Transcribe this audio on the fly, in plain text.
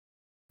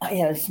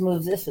Yeah, let's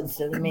move this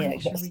instead of me, I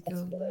Sure guess. we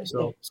go live.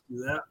 So let's do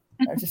that.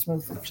 I just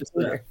moved the Just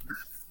computer.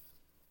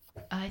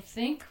 I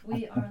think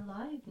we are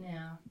live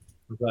now.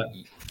 Is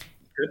that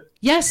good?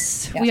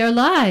 Yes, Yeah. we are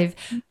live.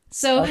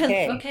 So,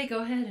 Okay. go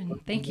ahead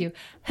and thank you.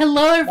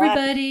 Hello,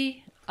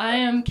 everybody. I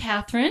am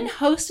Catherine,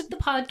 host of the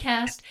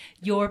podcast,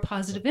 Your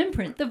Positive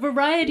Imprint, the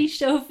variety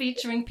show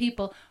featuring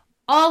people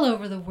all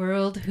over the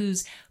world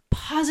whose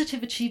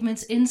positive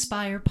achievements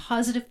inspire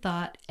positive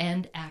thought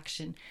and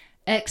action.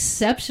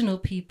 Exceptional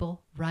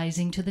people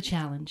rising to the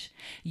challenge.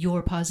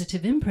 Your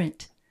Positive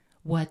Imprint.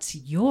 What's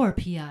your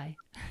PI?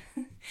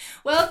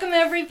 Welcome,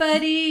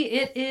 everybody.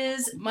 It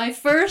is my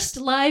first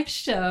live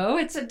show.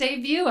 It's a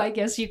debut, I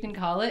guess you can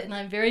call it, and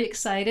I'm very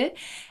excited.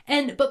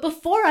 But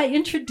before I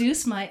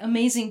introduce my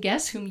amazing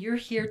guest whom you're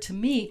here to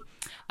meet,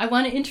 I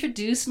want to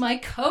introduce my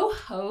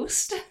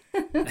co-host.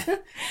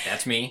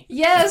 That's me.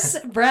 Yes,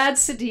 Brad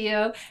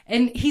Cedillo.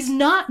 And he's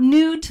not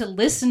new to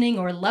listening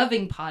or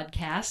loving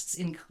podcasts,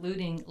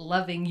 including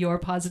loving Your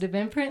Positive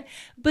Imprint,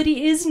 but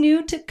he is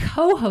new to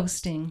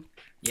co-hosting.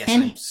 Yes,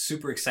 And- I'm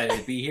super excited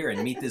to be here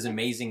and meet these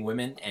amazing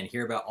women and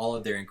hear about all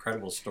of their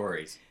incredible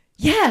stories.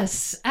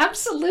 Yes,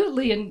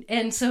 absolutely.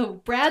 And so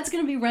Brad's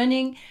going to be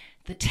running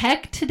the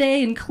tech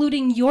today,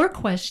 including your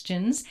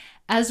questions,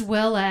 as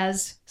well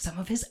as some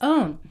of his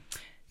own.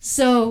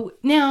 So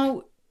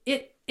now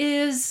it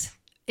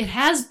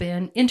has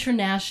been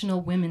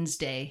International Women's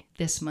Day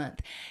this month.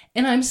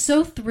 And I'm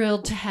so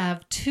thrilled to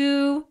have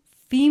two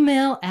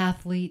female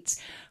athletes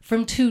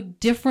from two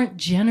different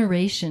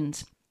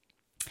generations.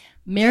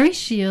 Mary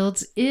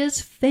Shields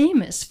is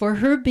famous for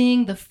her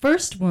being the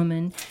first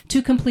woman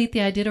to complete the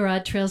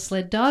Iditarod Trail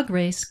Sled Dog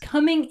Race,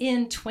 coming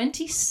in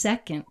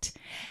 22nd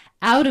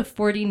out of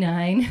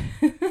 49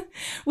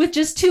 with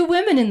just two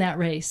women in that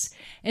race.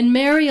 And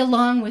Mary,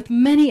 along with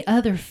many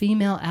other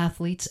female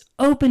athletes,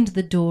 opened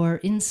the door,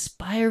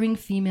 inspiring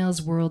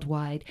females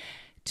worldwide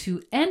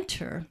to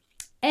enter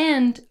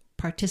and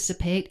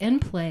participate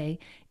and play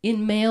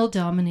in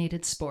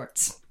male-dominated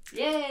sports.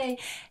 Yay!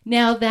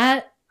 Now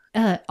that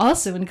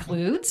also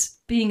includes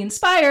being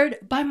inspired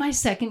by my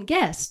second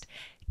guest,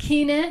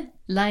 Kine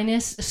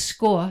Linus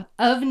Skå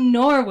of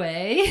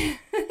Norway.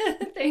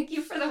 Thank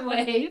you for the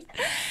wave.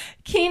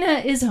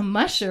 Kine is a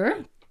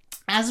musher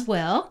as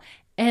well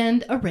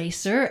and a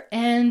racer,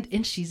 and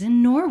she's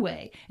in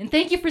Norway. And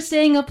thank you for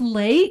staying up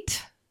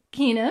late,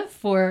 Kine,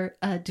 for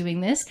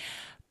doing this.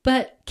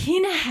 But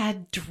Kine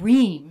had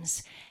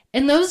dreams,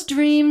 and those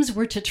dreams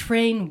were to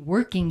train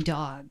working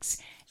dogs.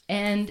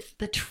 And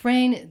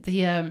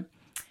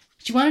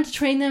she wanted to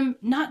train them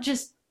not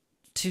just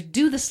to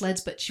do the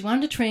sleds, but she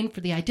wanted to train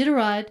for the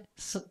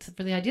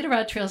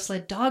Iditarod Trail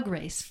Sled Dog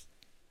Race,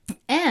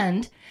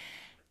 and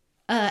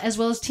as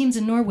well as teams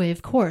in Norway,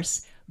 of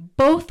course.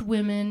 Both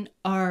women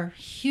are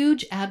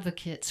huge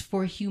advocates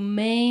for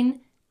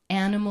humane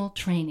animal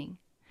training.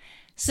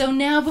 So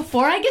now,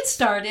 before I get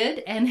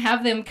started and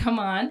have them come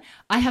on,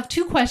 I have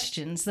two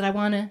questions that I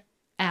want to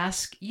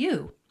ask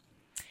you.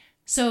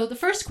 So the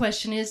first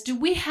question is, do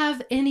we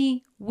have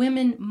any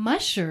women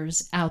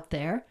mushers out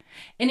there?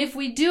 And if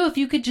we do, if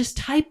you could just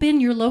type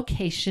in your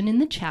location in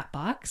the chat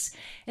box.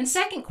 And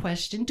second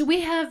question, do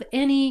we have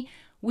any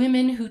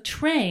women who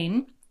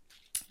train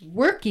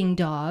working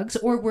dogs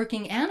or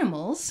working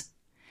animals?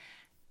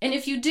 And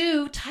if you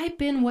do,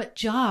 type in what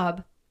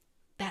job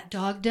that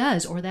dog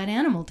does or that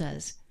animal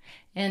does.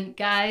 And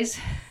guys,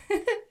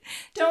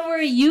 don't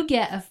worry, you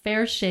get a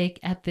fair shake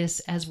at this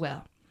as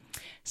well.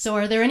 So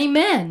are there any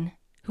men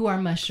who are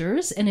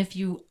mushers? And if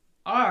you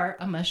are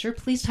a musher,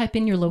 please type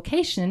in your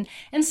location.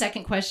 And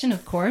second question,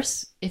 of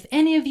course, if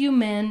any of you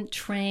men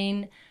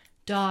train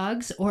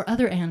dogs or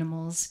other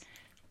animals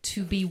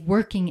to be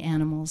working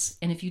animals.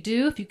 And if you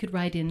do, if you could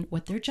write in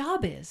what their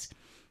job is.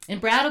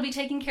 And Brad will be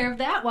taking care of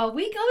that while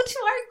we go to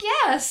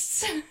our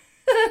guests.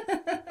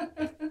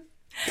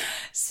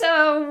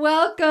 So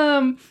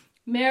welcome,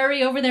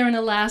 Mary over there in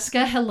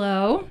Alaska.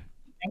 Hello.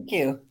 Thank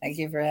you. Thank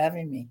you for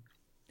having me.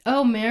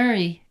 Oh,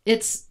 Mary,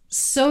 it's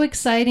so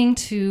exciting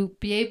to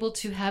be able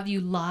to have you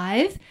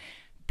live.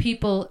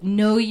 People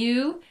know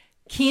you.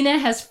 Kine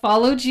has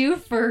followed you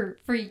for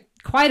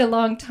quite a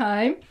long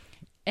time.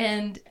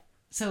 And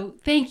so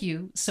thank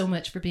you so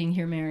much for being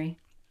here, Mary.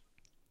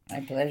 My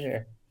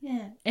pleasure.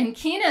 Yeah. And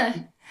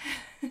Kine.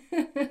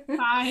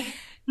 Hi.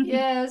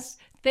 Yes.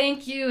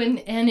 Thank you.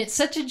 And it's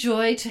such a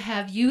joy to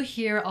have you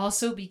here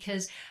also,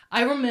 because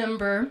I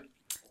remember,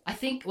 I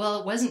think, well,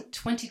 it wasn't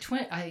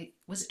 2020.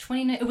 Was it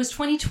 20? It was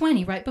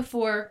 2020, right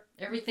before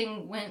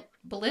everything went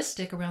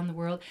ballistic around the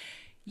world.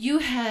 You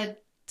had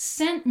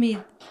sent me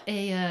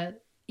a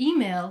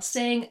email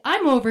saying,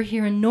 I'm over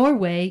here in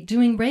Norway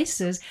doing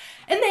races,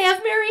 and they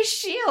have Mary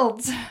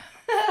Shields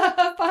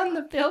up on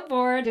the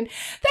billboard. And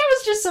that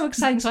was just so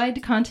exciting. So I had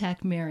to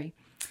contact Mary.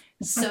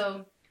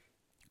 So,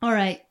 all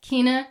right,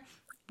 Kine,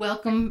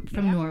 welcome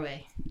from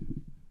Norway.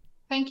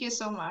 Thank you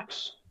so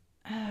much.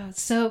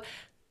 So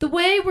the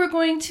way we're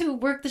going to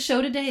work the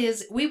show today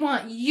is we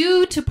want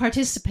you to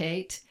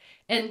participate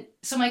And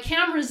so my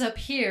camera's up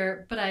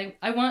here, but I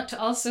want to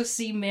also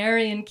see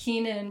Mary and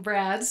Keena and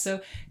Brad.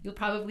 So you'll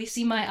probably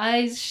see my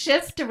eyes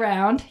shift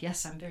around.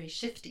 Yes, I'm very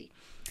shifty.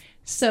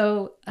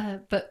 So,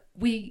 but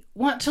we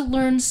want to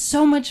learn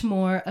so much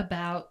more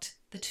about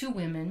the two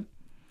women,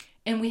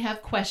 and we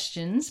have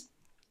questions.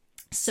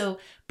 So,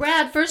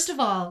 Brad, first of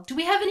all, do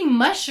we have any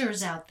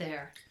mushers out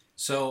there?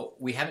 So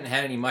we haven't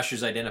had any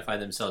mushers identify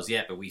themselves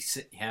yet, but we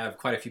have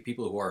quite a few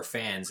people who are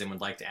fans and would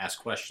like to ask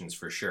questions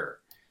for sure.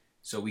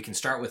 So we can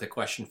start with a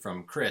question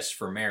from Chris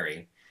for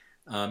Mary.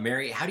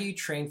 Mary, how do you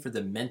train for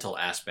the mental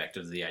aspect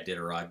of the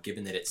Iditarod,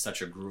 given that it's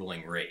such a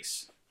grueling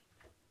race?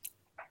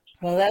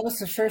 Well, that was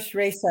the first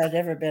race I'd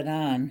ever been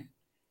on,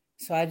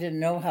 so I didn't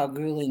know how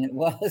grueling it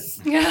was.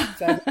 Yeah.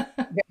 So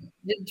I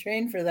didn't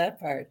train for that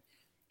part.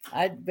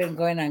 I'd been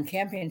going on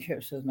camping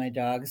trips with my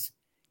dogs,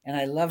 and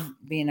I love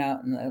being out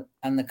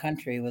on the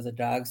country with the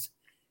dogs.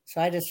 So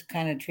I just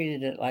kind of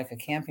treated it like a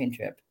camping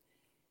trip.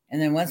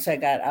 And then once I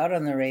got out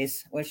on the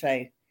race, which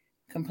I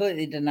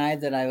completely denied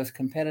that I was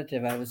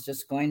competitive, I was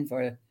just going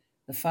for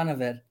the fun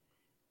of it.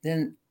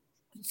 Then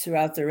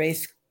throughout the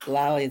race,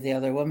 Lolly, the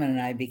other woman,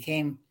 and I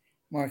became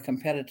more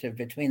competitive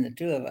between the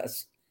two of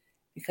us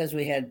because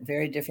we had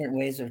very different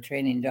ways of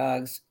training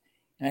dogs.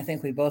 And I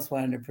think we both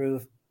wanted to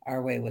prove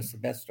our way was the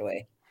best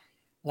way.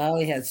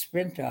 Lolly had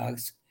sprint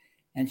dogs,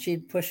 and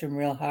she'd push them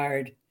real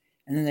hard,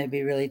 and then they'd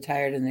be really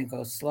tired and they'd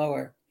go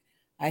slower.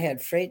 I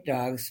had freight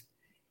dogs,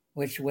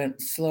 which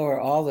went slower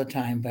all the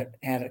time, but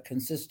had a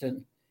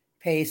consistent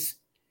pace,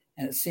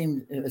 and it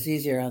seemed it was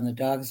easier on the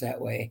dogs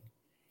that way.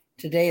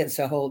 Today, it's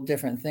a whole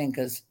different thing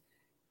because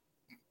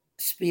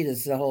speed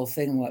is the whole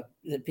thing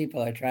that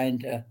people are trying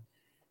to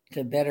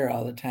better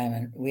all the time,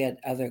 and we had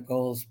other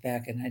goals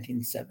back in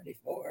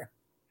 1974.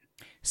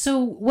 So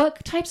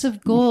what types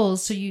of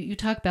goals? So you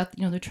talk about,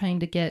 they're trying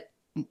to get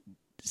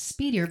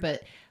speedier,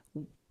 but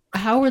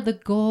how are the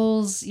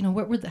goals,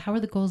 how are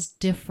the goals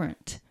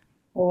different?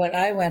 Well, when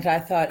I went, I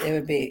thought it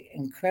would be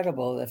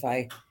incredible if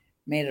I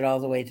made it all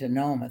the way to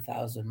Nome,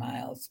 1,000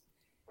 miles,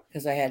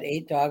 because I had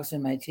 8 dogs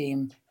in my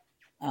team.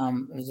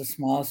 It was the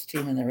smallest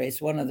team in the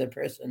race. One other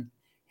person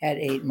had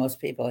 8.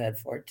 Most people had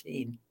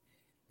 14.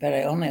 But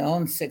I only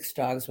owned 6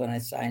 dogs when I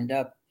signed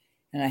up,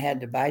 and I had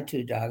to buy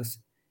 2 dogs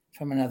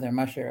from another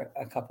musher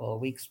a couple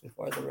of weeks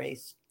before the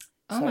race.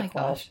 Oh so my I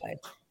qualified.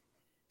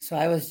 So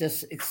I was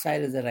just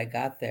excited that I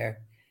got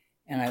there,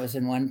 and I was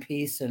in one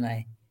piece, and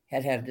I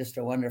had just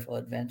a wonderful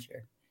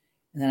adventure.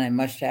 And then I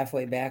mushed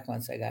halfway back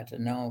once I got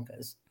to Nome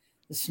because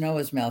the snow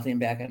was melting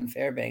back in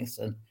Fairbanks,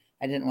 and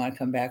I didn't want to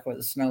come back where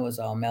the snow was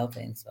all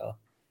melting. So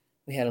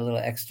we had a little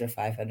extra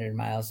 500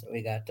 miles that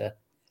we got to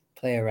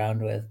play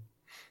around with.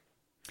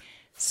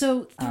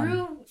 So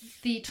through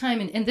the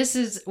time, and this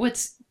is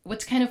what's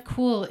kind of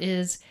cool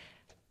is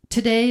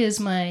today is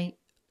my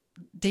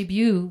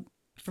debut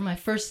for my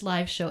first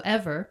live show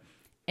ever.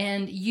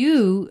 And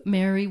you,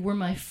 Mary, were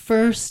my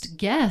first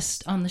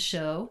guest on the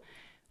show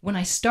when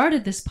I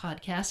started this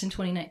podcast in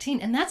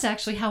 2019. And that's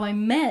actually how I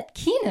met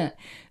Keena,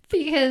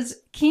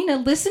 because Keena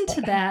listened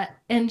to that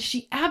and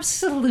she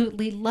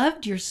absolutely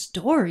loved your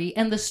story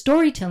and the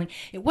storytelling.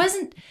 It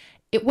wasn't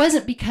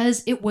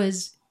because it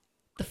was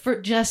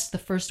just the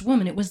first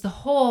woman. It was the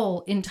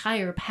whole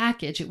entire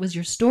package. It was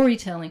your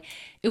storytelling.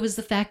 It was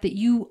the fact that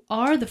you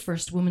are the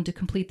first woman to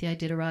complete the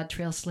Iditarod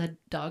Trail Sled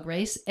Dog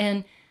Race.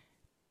 And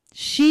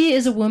she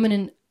is a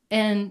woman,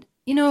 and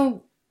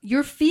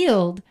your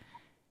field,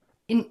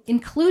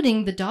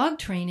 including the dog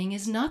training,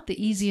 is not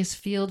the easiest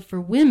field for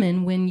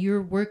women when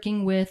you're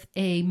working with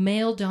a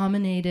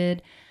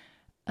male-dominated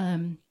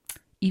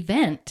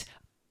event.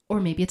 Or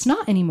maybe it's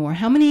not anymore.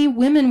 How many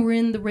women were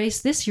in the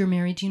race this year,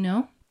 Mary? Do you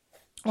know?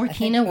 Or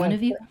Keena, one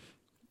of you?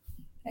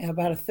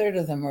 About a third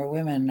of them are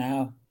women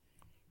now.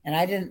 And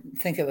I didn't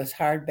think it was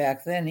hard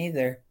back then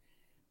either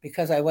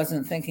because I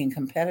wasn't thinking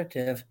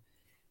competitive.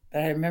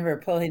 But I remember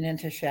pulling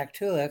into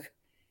Shaktoolik,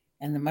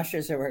 and the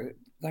mushers that were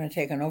going to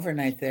take an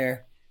overnight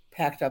there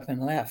packed up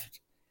and left.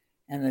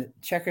 And the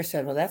checker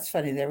said, well, that's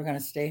funny. They were going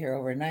to stay here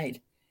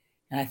overnight.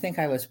 And I think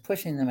I was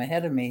pushing them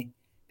ahead of me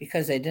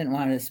because they didn't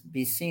want to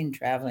be seen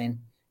traveling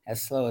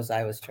as slow as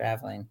I was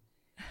traveling.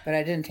 But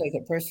I didn't take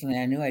it personally.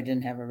 I knew I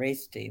didn't have a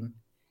race team,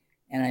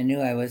 and I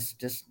knew I was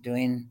just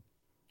going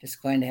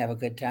to have a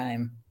good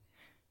time.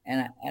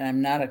 And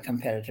I'm not a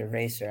competitive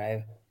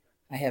racer.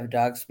 I have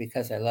dogs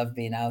because I love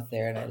being out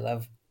there, and I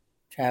love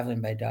traveling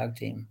by dog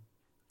team.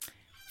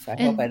 So I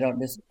hope I don't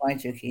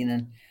disappoint you,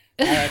 Keenan.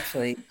 I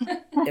actually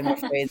am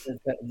afraid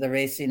that the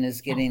racing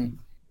is getting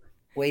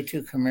way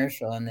too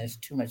commercial, and there's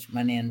too much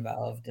money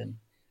involved, and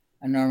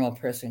a normal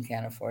person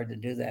can't afford to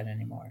do that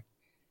anymore.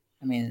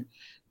 I mean,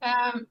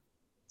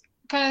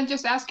 can I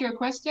just ask you a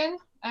question?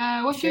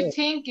 What do you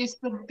think is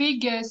the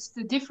biggest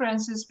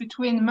differences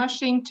between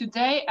mushing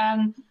today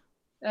and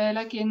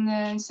like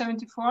in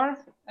 74,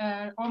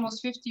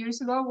 almost 50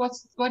 years ago?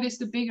 What is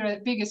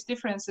the biggest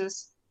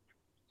differences?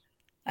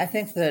 I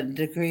think the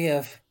degree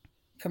of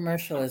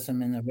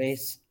commercialism in the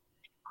race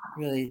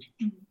really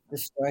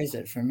destroys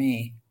it for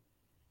me.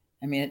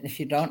 I mean, if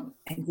you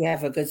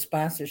have a good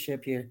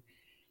sponsorship, you're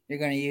you're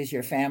going to use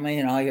your family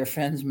and all your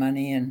friends'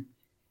 money. And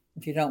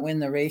if you don't win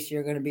the race,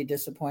 you're going to be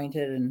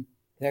disappointed and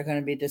they're going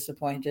to be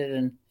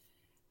disappointed.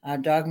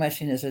 And dog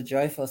mushing is a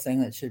joyful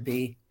thing that should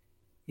be,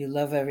 you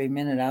love every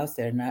minute out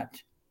there, not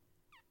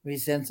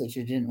resent that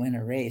you didn't win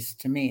a race.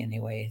 To me,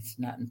 anyway, it's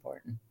not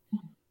important.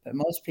 But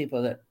most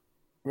people that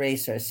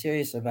race are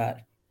serious about,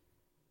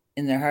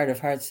 in their heart of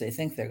hearts, they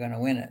think they're going to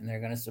win it and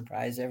they're going to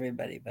surprise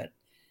everybody. But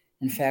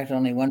in fact,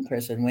 only one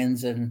person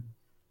wins and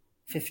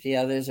 50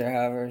 others, or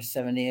however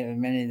 70 or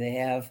many they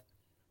have,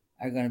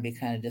 are going to be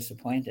kind of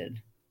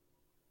disappointed.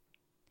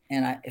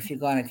 And if you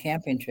go on a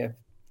camping trip,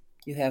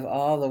 you have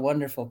all the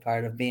wonderful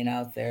part of being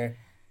out there,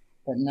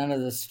 but none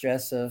of the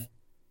stress of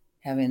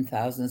having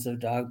thousands of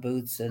dog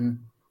boots and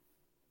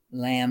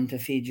lamb to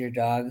feed your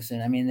dogs.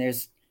 And I mean,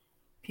 there's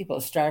people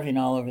starving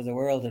all over the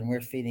world, and we're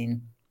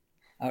feeding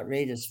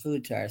outrageous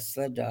food to our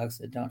sled dogs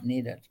that don't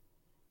need it,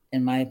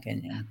 in my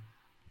opinion.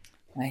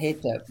 I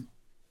hate to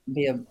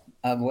be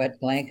a wet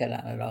blanket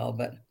on it all,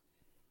 but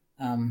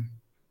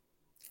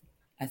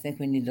I think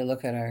we need to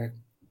look at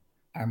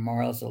our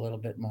morals a little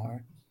bit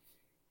more.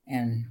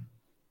 And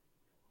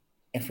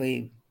if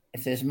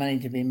there's money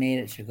to be made,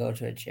 it should go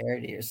to a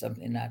charity or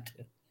something, not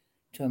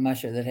to a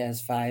musher that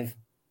has 5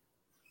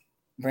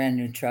 brand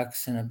new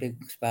trucks and a big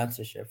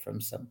sponsorship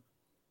from some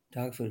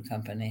dog food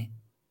company.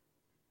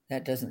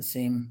 That doesn't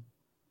seem,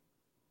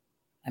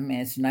 I mean,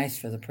 it's nice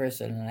for the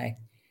person,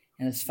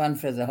 and it's fun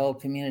for the whole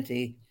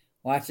community.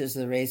 Watches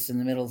the race in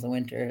the middle of the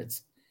winter.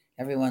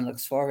 Everyone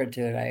looks forward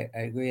to it. I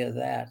agree with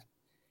that.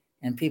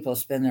 And people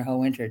spend their whole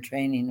winter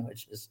training,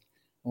 which is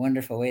a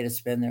wonderful way to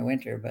spend their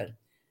winter. But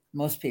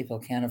most people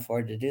can't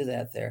afford to do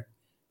that. They're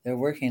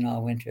working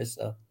all winter,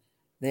 so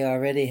they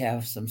already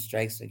have some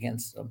strikes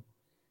against them.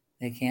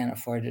 They can't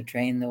afford to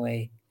train the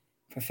way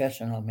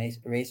professional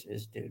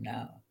racers do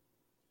now.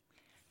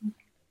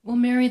 Well,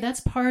 Mary, that's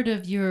part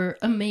of your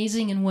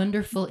amazing and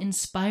wonderful,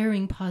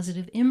 inspiring,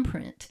 positive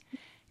imprint,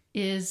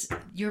 is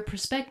your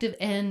perspective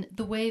and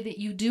the way that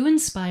you do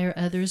inspire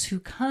others who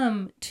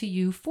come to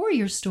you for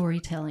your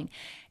storytelling.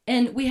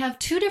 And we have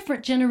 2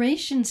 different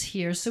generations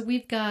here. So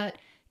we've got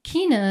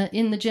Kina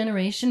in the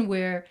generation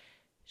where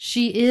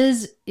she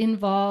is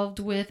involved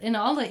with, and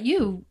I'll let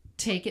you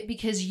take it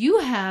because you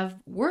have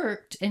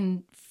worked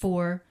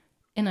for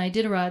an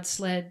Iditarod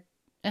sled.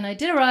 And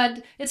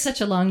Iditarod, it's such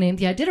a long name,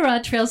 the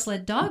Iditarod Trail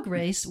Sled Dog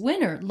Race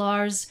winner,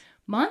 Lars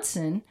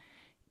Monsen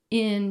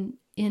in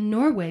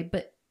Norway.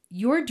 But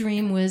your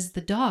dream was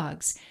the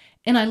dogs.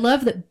 And I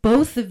love that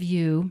both of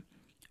you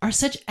are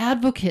such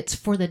advocates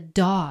for the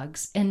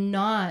dogs and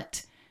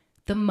not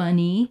the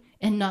money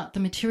and not the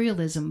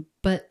materialism,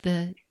 but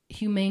the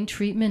humane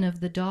treatment of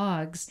the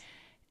dogs.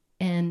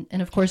 And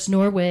of course,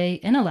 Norway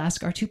and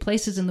Alaska are 2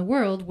 places in the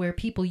world where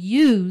people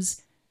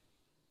use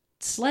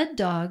sled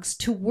dogs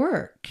to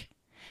work.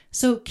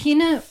 So,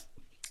 Kina,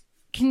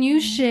 can you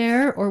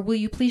share, or will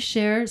you please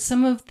share,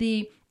 some of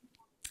the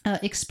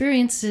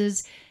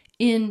experiences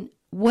in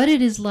what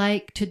it is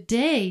like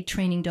today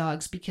training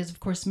dogs? Because, of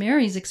course,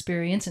 Mary's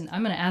experience, and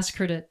I'm going to ask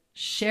her to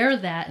share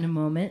that in a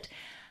moment,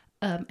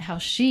 how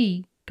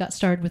she got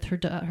started with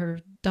her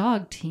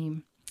dog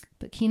team.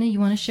 But, Kina, you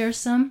want to share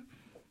some?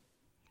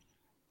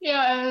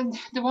 Yeah,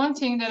 the one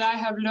thing that I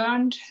have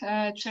learned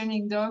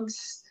training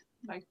dogs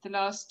like the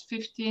last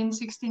 15,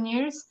 16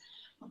 years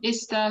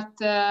is that,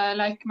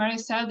 like Mary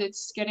said,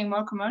 it's getting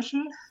more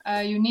commercial.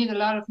 You need a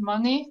lot of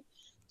money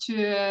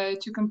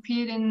to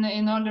compete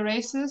in all the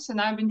races.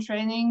 And I've been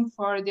training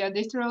for the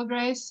Iditarod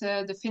race,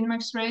 the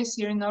Finnmarks race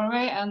here in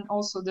Norway, and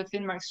also the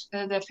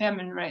the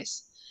Femern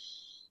race.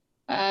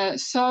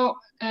 So,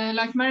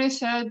 like Mary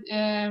said,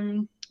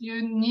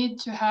 you need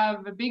to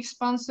have big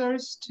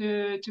sponsors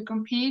to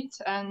compete.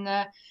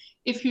 And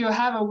if you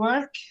have a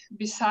work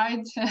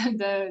beside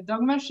the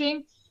dog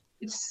mushing,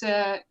 it's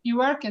you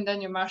work and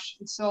then you mush.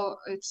 It's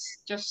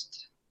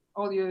just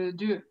all you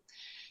do.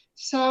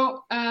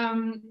 So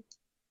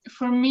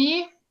for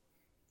me,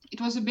 it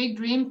was a big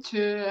dream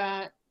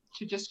to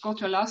just go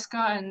to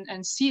Alaska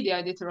and see the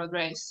Iditarod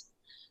race.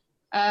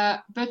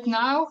 But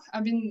now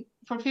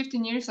for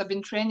 15 years I've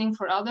been training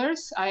for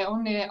others. I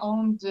only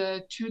owned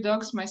 2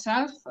 dogs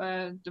myself,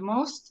 the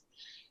most.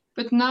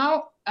 But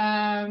now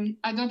I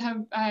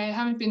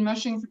haven't been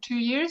mushing for 2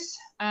 years,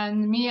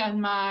 and me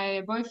and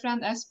my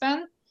boyfriend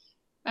Espen,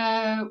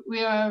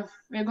 we are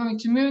going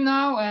to move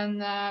now,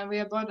 and we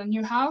have bought a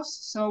new house.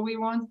 So we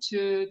want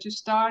to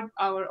start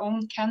our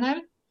own kennel,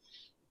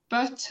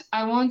 but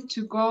I want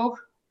to go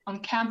on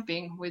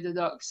camping with the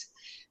dogs.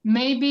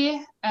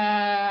 Maybe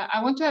I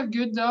want to have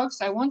good dogs.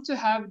 I want to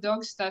have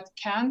dogs that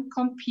can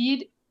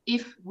compete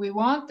if we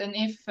want and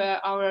if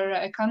our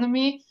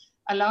economy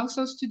allows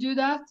us to do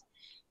that.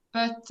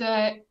 But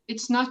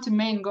it's not the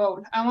main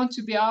goal. I want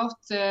to be out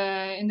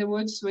in the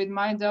woods with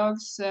my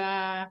dogs,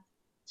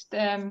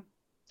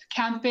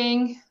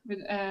 camping,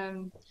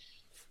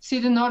 see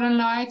the northern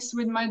lights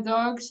with my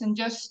dogs, and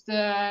just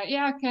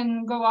I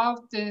can go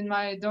out in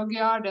my dog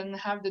yard and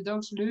have the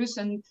dogs loose.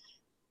 And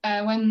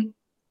when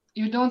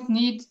you don't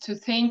need to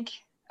think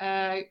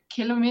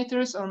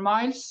kilometers or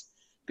miles,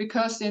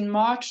 because in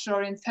March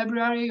or in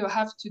February you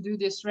have to do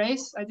this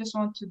race. I just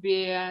want to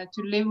be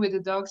to live with the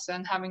dogs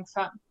and having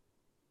fun.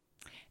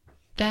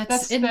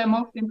 That's the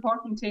most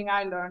important thing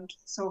I learned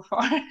so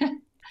far.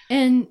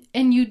 and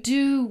you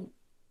do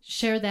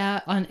share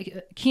that on.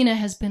 Kina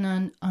has been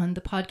on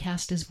the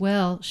podcast as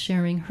well,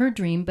 sharing her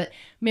dream. But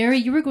Mary,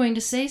 you were going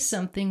to say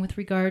something with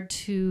regard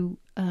to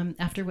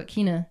after what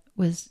Kina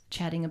was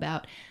chatting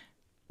about.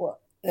 Well,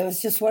 it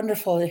was just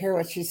wonderful to hear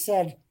what she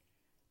said.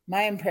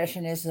 My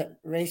impression is that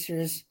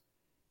racers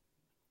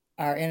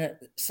are in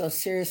it so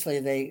seriously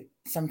they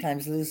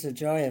sometimes lose the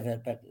joy of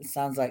it, but it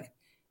sounds like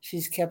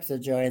she's kept the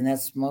joy, and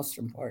that's most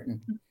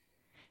important.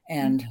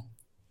 And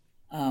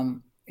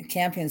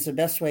camping is the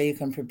best way you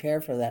can prepare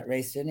for that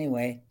race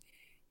anyway.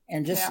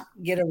 And just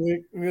get a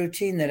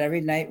routine that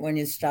every night when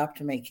you stop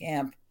to make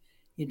camp,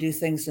 you do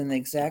things in the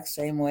exact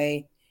same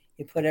way.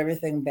 You put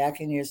everything back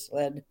in your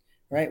sled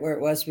right where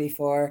it was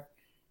before.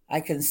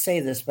 I can say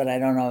this, but I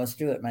don't always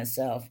do it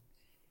myself.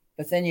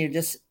 But then you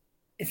just,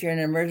 if you're in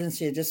an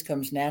emergency, it just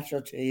comes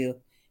natural to you.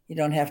 You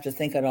don't have to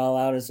think it all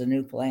out as a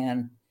new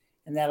plan.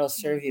 And that'll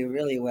serve you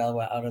really well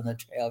out on the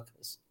trail,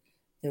 because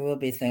there will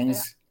be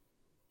things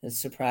that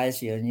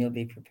surprise you and you'll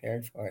be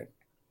prepared for it.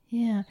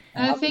 Yeah.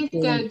 And I think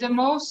the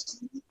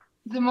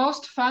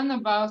most fun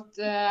about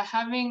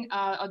having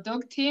a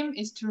dog team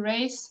is to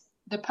raise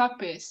the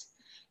puppies.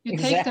 You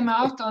take them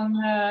out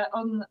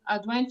on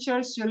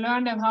adventures. You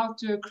learn them how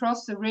to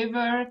cross the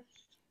river.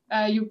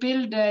 You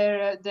build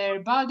their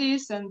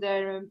bodies and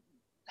their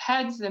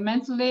heads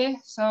mentally.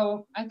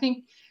 So I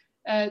think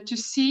to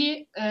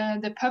see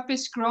the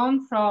puppies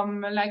grown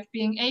from like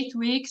being 8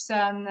 weeks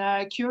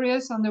and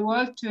curious on the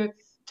world to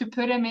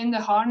put them in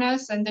the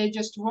harness and they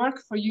just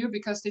work for you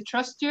because they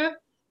trust you.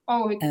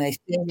 Oh, and they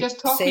just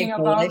talking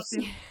about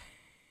it.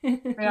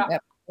 Yeah.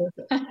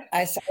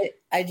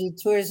 I do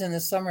tours in the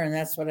summer, and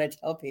that's what I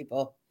tell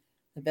people.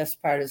 The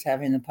best part is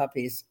having the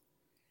puppies.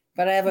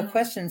 But I have a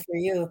question for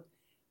you.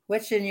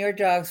 Which in your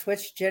dogs,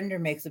 which gender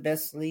makes the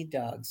best lead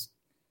dogs?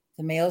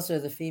 The males or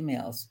the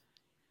females?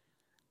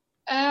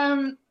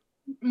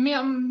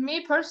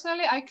 Me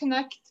personally, I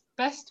connect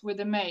best with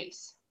the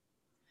males.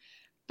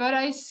 But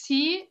I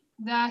see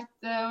that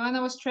when I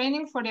was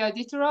training for the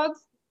Iditarod,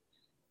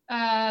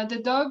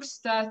 the dogs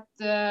that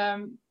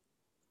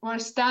were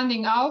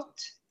standing out,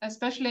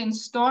 especially in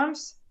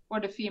storms, were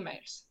the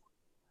females.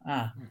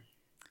 Well,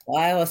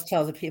 I always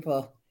tell the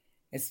people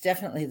it's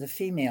definitely the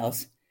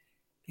females,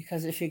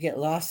 because if you get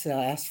lost, they'll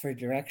ask for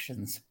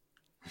directions.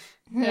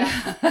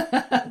 Yeah.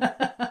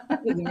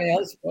 The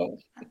males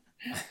won't.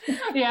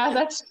 Yeah,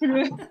 that's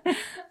true.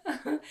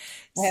 I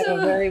have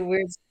a very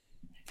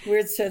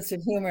weird sense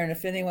of humor, and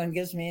if anyone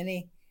gives me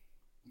any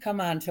come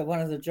on to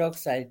one of the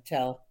jokes I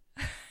tell,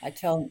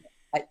 and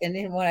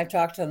even when I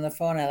talk to them on the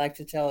phone, I like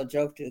to tell a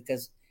joke too,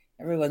 because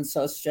everyone's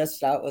so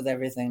stressed out with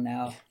everything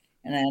now,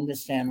 and I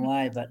understand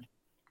why, but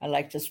I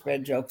like to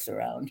spread jokes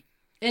around.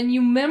 And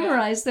you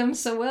memorize them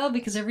so well,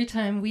 because every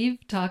time we've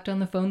talked on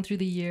the phone through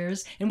the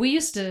years, and we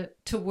used to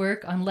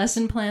work on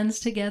lesson plans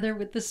together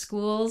with the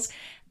schools,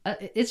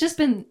 it's just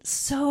been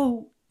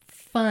so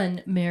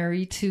fun,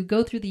 Mary, to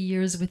go through the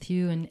years with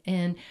you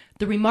and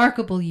the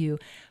remarkable you.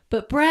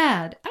 But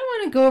Brad, I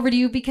want to go over to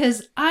you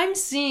because I'm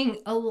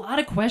seeing a lot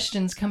of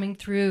questions coming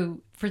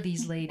through for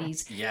these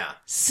ladies. Yeah.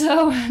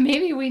 So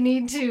maybe we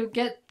need to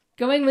get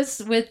going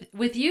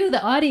with you,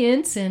 the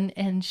audience,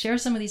 and share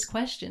some of these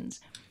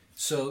questions.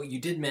 So you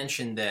did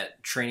mention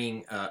that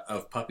training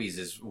of puppies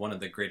is one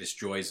of the greatest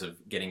joys of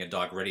getting a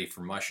dog ready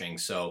for mushing.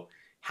 So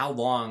how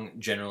long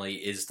generally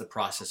is the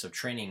process of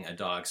training a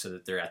dog so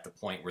that they're at the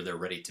point where they're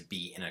ready to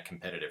be in a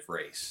competitive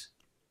race?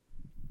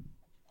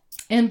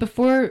 And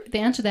before they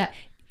answer that,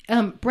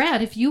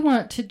 Brad, if you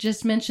want to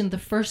just mention the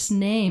first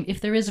name,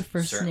 if there is a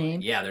first name.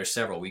 Yeah, there's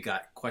several. We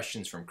got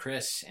questions from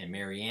Chris and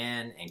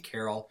Marianne and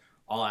Carol,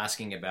 all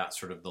asking about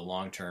sort of the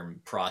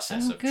long-term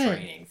process of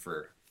training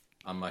for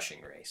a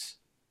mushing race.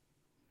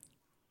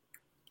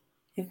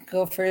 You can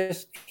go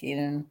first,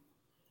 Keenan.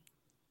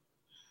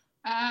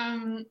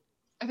 I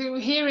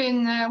think here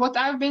in what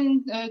I've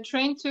been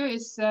trained to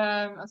is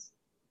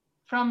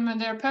from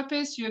their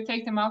puppies, you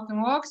take them out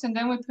on walks, and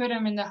then we put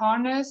them in the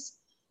harness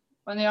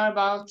when they are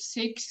about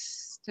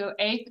 6 to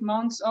 8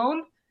 months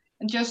old,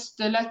 and just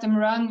let them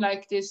run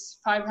like this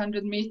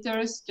 500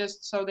 meters,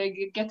 just so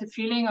they get the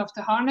feeling of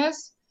the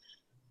harness.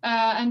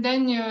 And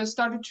then you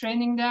started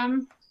training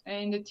them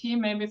in the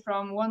team maybe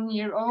from 1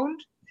 year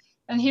old.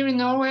 And here in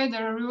Norway,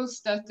 there are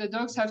rules that the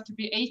dogs have to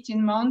be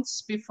 18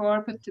 months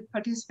before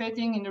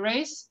participating in the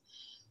race.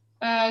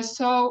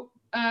 So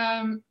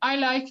I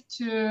like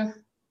to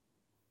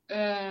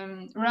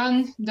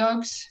run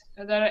dogs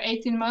that are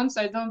 18 months.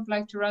 I don't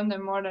like to run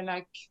them more than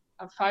like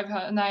a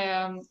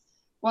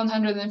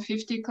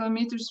 150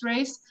 kilometers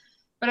race.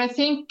 But I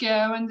think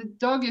when the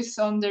dog is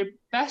on their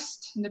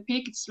best, in the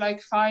peak, it's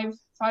like 5,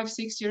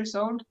 6 years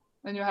old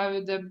when you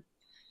have the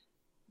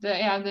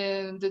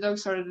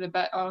dogs are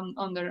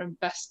on their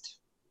best.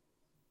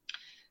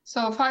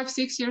 So 5,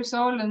 6 years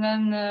old, and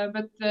then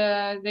but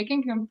they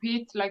can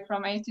compete like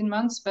from 18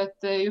 months. But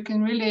you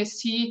can really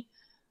see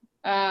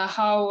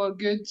how a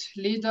good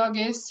lead dog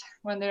is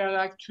when they're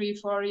like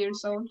 3-4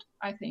 years old,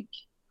 I think.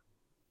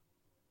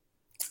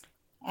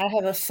 I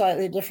have a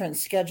slightly different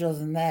schedule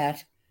than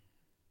that.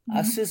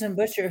 Mhm. Susan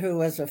Butcher, who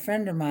was a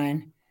friend of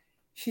mine,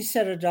 she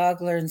said a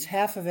dog learns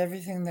half of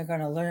everything they're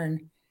going to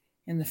learn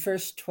in the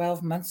first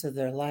 12 months of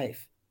their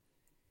life.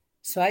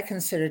 So I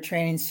consider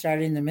training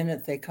starting the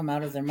minute they come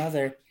out of their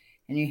mother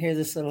and you hear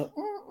this little,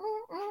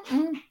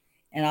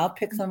 and I'll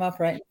pick them up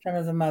right in front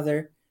of the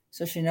mother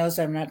so she knows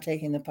I'm not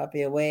taking the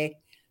puppy away.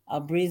 I'll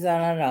breathe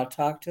on it, I'll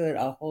talk to it,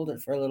 I'll hold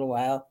it for a little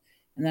while,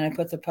 and then I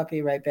put the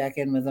puppy right back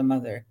in with the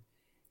mother.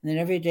 And then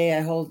every day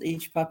I hold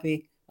each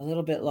puppy a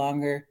little bit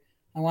longer.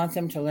 I want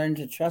them to learn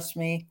to trust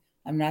me.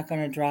 I'm not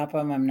going to drop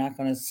them. I'm not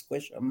going to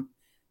squish them.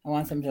 I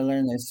want them to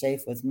learn they're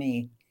safe with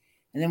me.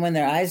 And then when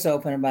their eyes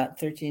open, about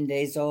 13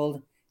 days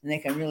old, and they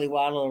can really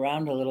waddle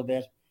around a little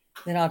bit,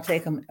 then I'll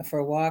take them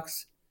for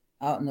walks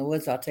out in the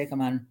woods. I'll take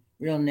them on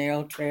real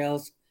narrow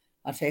trails.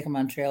 I'll take them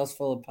on trails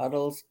full of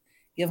puddles,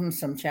 give them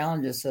some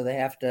challenges so they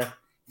have to, if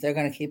they're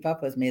going to keep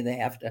up with me, they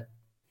have to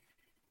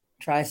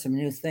try some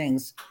new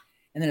things.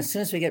 And then as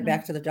soon as we get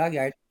back to the dog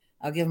yard,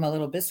 I'll give them a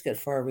little biscuit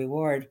for a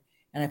reward,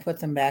 and I put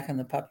them back in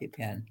the puppy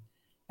pen.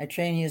 I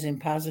train using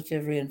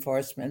positive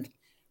reinforcement.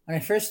 When I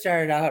first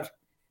started out,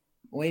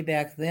 way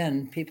back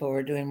then, people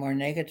were doing more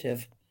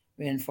negative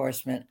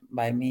reinforcement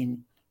by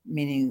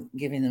meaning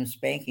giving them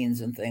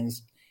spankings and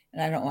things.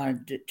 And I don't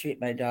want to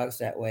treat my dogs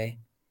that way.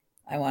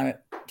 I want to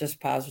just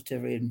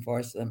positively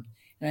reinforce them.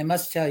 And I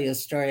must tell you a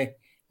story.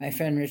 My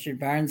friend Richard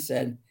Barnes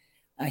said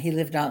he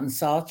lived out in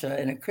Salcha,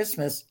 and at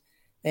Christmas,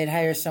 they'd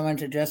hire someone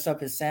to dress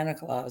up as Santa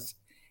Claus,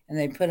 and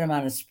they'd put him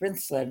on a sprint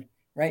sled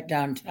right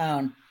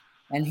downtown,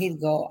 and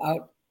he'd go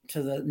out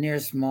to the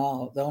nearest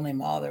mall, the only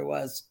mall there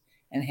was,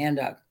 and hand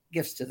out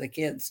gifts to the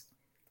kids.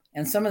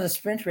 And some of the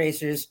sprint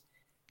racers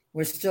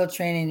were still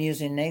training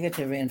using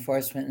negative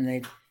reinforcement,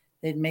 and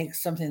they'd make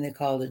something they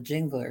called a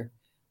jingler,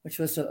 which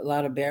was a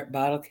lot of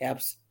bottle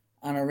caps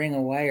on a ring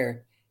of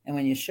wire, and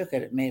when you shook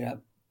it, it made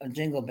a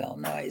jingle bell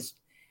noise.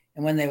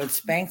 And when they would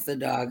spank the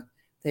dog,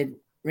 they'd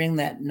ring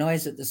that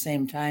noise at the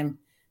same time.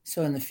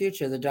 So in the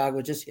future, the dog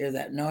would just hear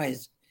that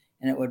noise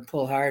and it would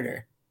pull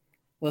harder.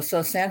 Well,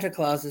 so Santa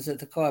Claus is at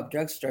the Co-op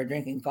drugstore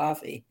drinking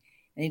coffee,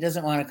 and he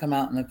doesn't want to come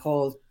out in the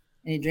cold.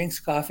 And he drinks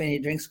coffee and he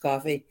drinks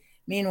coffee.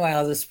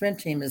 Meanwhile, the sprint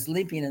team is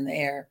leaping in the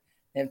air.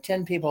 They have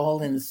 10 people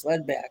holding the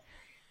sled back.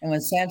 And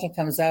when Santa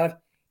comes out,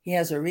 he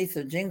has a wreath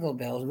of jingle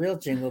bells, real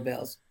jingle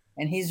bells,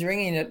 and he's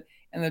ringing it,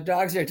 and the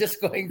dogs are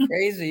just going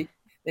crazy.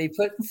 They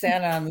put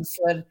Santa on the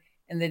sled,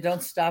 and they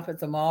don't stop at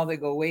the mall. They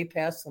go way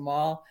past the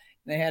mall.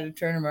 And they had to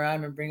turn him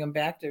around and bring him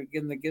back to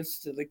give them the gifts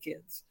to the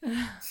kids.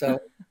 So,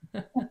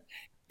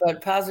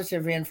 but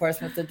positive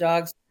reinforcement, the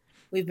dogs,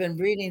 we've been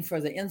breeding for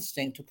the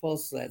instinct to pull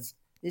sleds.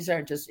 These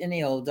aren't just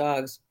any old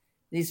dogs.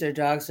 These are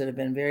dogs that have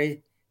been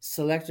very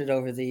selected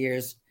over the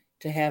years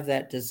to have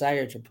that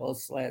desire to pull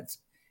sleds.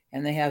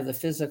 And they have the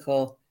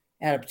physical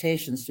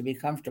adaptations to be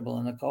comfortable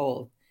in the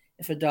cold.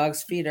 If a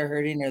dog's feet are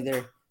hurting or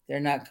they're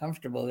not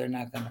comfortable, they're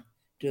not going to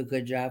do a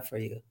good job for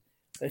you.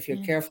 But if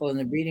you're careful in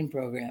the breeding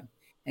program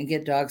and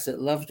get dogs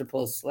that love to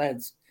pull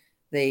sleds,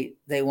 they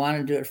want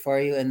to do it for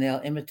you, and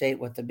they'll imitate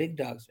what the big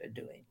dogs are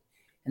doing.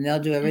 And they'll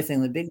do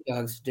everything the big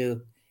dogs do,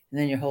 and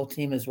then your whole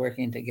team is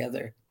working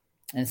together.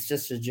 And it's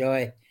just a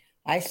joy.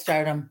 I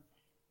start them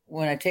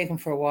when I take them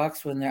for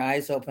walks when their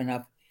eyes open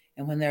up,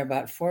 and when they're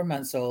about 4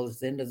 months old, at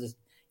the end of the,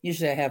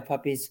 usually I have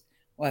puppies.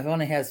 Well, I've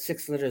only had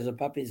 6 litters of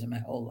puppies in my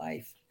whole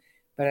life,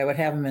 but I would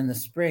have them in the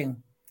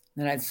spring.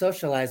 Then I'd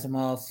socialize them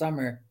all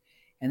summer.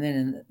 And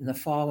then in the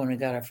fall, when we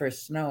got our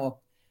first snow,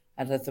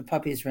 I'd let the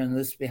puppies run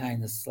loose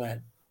behind the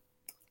sled.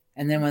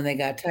 And then when they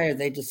got tired,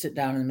 they'd just sit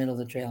down in the middle of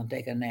the trail and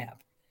take a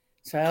nap.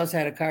 So I always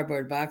had a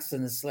cardboard box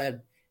in the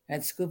sled.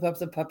 I'd scoop up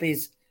the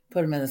puppies,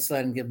 put them in the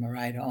sled, and give them a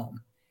ride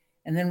home.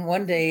 And then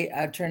one day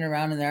I'd turn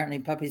around and there aren't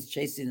any puppies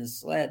chasing the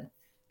sled.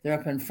 They're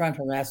up in front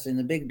harassing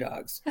the big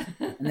dogs.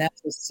 And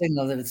that's a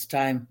signal that it's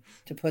time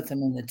to put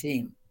them in the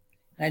team.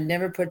 And I'd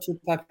never put 2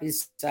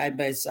 puppies side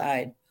by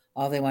side.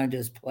 All they want to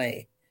do is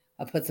play.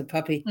 I'll put the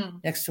puppy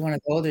next to one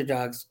of the older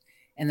dogs.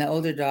 And the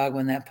older dog,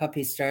 when that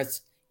puppy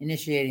starts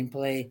initiating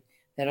play,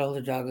 that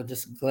older dog will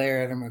just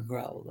glare at him or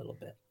growl a little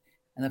bit.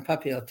 And the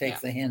puppy will take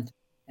the hint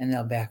and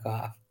they'll back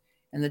off.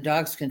 And the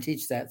dogs can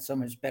teach that so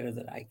much better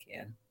than I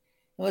can. And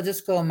we'll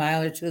just go a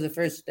mile or 2 the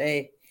first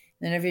day.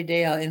 Then every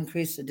day I'll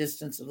increase the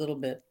distance a little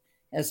bit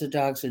as the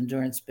dog's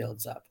endurance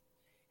builds up.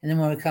 And then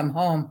when we come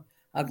home,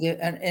 I'll give,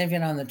 and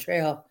even on the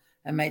trail,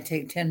 I might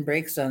take 10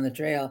 breaks on the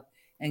trail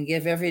and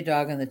give every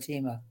dog on the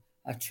team a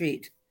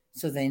treat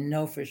so they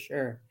know for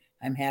sure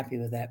I'm happy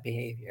with that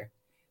behavior.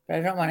 But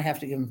I don't want to have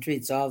to give them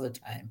treats all the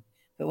time.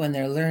 But when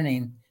they're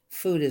learning,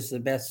 food is the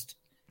best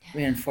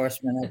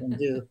reinforcement I can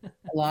do,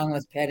 along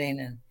with petting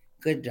and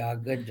good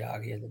dog,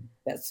 you're the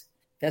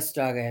best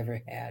dog I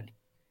ever had.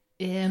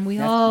 And we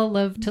all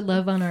love to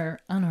love on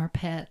our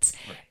pets.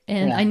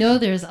 And I know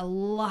there's a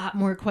lot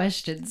more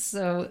questions.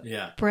 So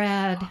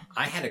Brad.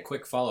 I had a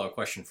quick follow-up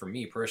question for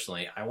me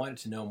personally. I wanted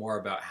to know more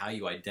about how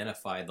you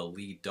identify the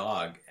lead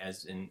dog,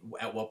 as in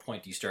at what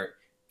point do you start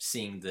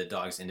seeing the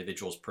dog's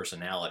individual's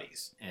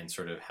personalities and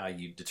sort of how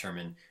you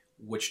determine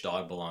which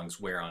dog belongs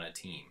where on a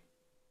team?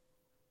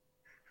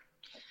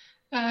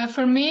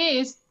 For me,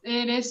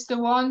 it is the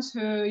ones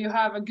who you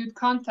have a good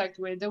contact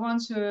with, the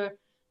ones who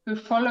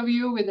follow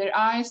you with their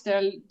eyes.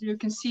 You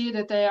can see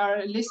that they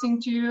are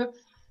listening to you,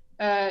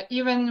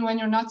 even when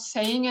you're not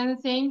saying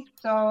anything.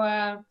 So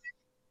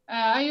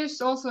I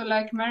used also,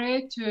 like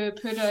Mary, to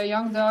put a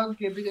young dog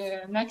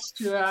next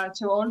to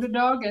older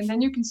dog, and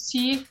then you can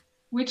see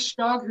which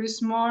dog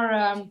who's more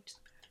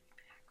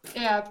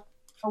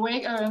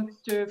awake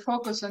to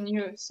focus on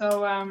you.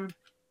 So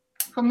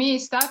for me,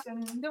 it's that,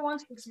 and the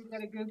ones that you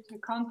get a good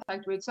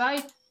contact with. So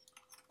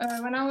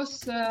when I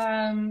was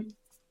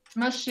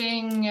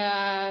mushing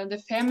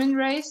the Femin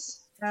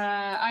race,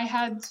 I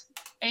had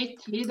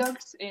 8 lead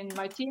dogs in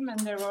my team, and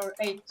there were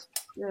 8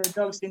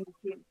 dogs in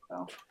the team.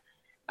 So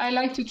I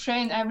like to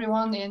train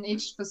everyone in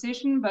each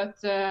position, but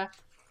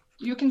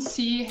you can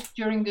see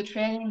during the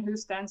training who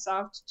stands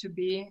out to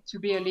be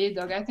a lead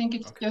dog. I think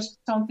it's just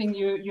something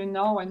you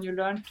know and you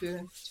learn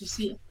to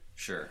see.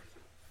 Sure.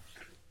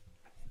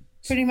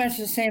 Pretty much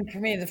the same for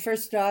me. The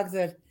first dog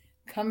that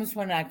comes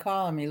when I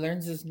call him, he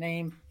learns his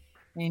name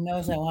and he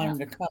knows I want him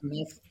to come.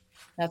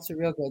 That's a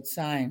real good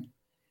sign.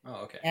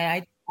 Oh, okay.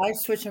 And I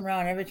switch them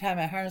around every time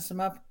I harness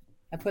them up.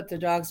 I put the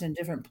dogs in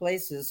different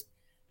places.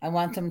 I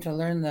want them to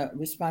learn the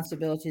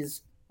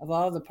responsibilities of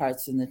all the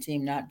parts in the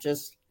team, not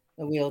just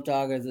the wheel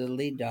dog or the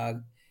lead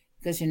dog,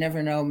 because you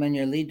never know when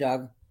your lead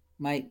dog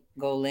might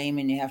go lame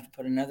and you have to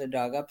put another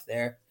dog up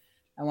there.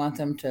 I want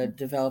them to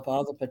develop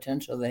all the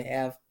potential they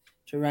have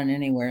to run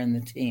anywhere in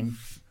the team.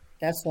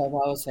 That's why I've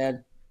always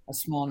had a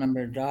small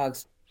number of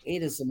dogs.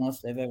 8 is the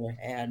most I've ever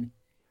had.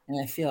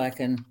 And I feel I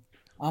can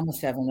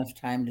almost have enough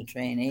time to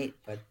train 8,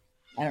 but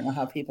I don't know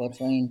how people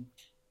train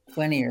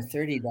 20 or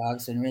 30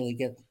 dogs and really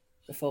get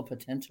the full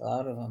potential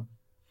out of them.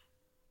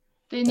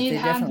 They need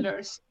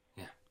handlers.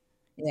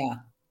 Yeah.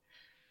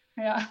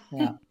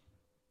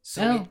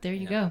 So there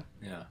you go.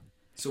 Yeah.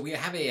 So we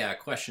have a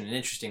question, an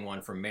interesting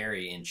one from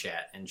Mary in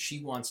chat, and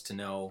she wants to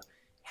know,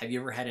 have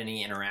you ever had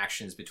any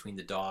interactions between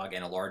the dog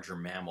and a larger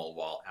mammal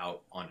while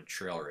out on a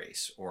trail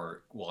race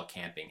or while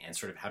camping, and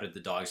sort of how did the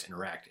dogs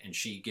interact? And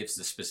she gives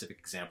the specific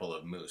example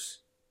of moose.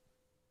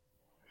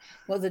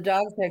 Well, the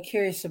dogs are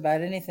curious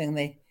about anything.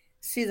 They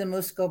see the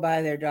moose go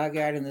by their dog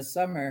yard in the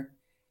summer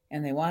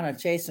and they want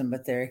to chase them,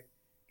 but they're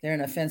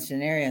in a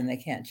fenced-in area and they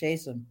can't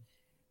chase them.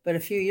 But a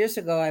few years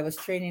ago, I was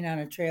training on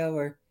a trail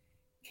where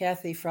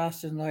Kathy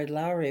Frost and Lloyd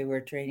Lowry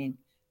were training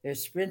their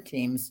sprint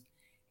teams,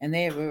 and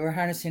they were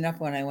harnessing up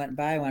when I went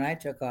by when I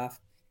took off.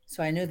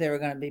 So I knew they were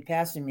going to be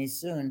passing me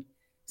soon.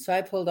 So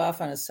I pulled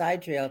off on a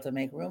side trail to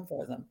make room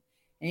for them.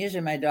 And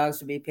usually my dogs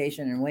would be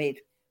patient and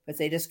wait, but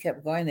they just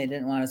kept going. They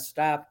didn't want to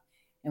stop.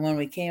 And when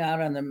we came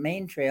out on the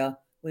main trail,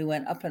 we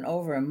went up and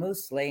over a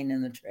moose laying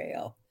in the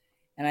trail.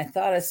 And I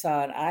thought I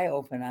saw an eye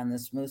open on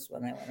this moose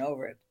when I went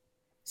over it.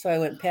 So I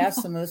went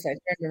past the moose, I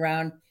turned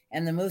around,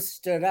 and the moose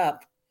stood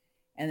up.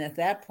 And at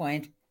that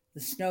point, the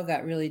snow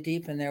got really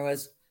deep, and there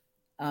was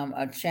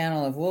a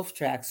channel of wolf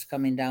tracks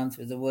coming down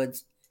through the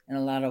woods and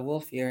a lot of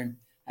wolf urine.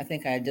 I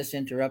think I had just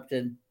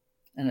interrupted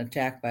an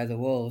attack by the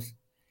wolves.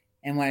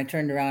 And when I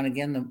turned around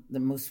again, the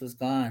moose was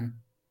gone.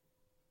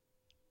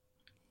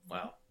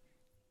 Wow.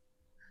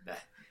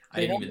 I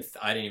didn't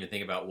even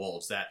think about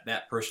wolves.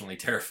 That personally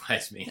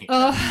terrifies me.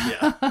 Oh,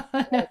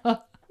 yeah.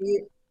 No.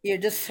 You're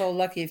just so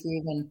lucky if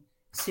you even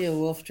see a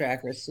wolf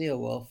track or see a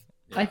wolf.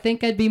 Yeah. I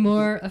think I'd be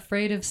more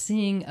afraid of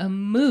seeing a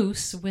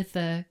moose with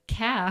a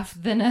calf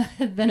than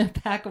a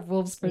pack of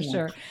wolves for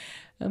sure.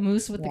 A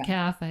moose with the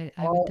calf, I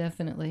would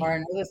definitely. Or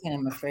another thing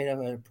I'm afraid of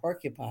are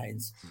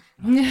porcupines.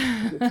 You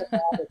put them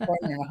out of the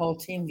corner and a whole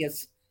team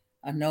gets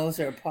a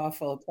nose or a paw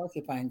full of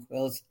porcupine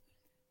quills.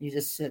 You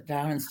just sit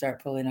down and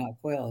start pulling out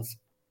quills.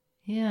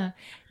 Yeah.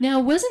 Now,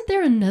 wasn't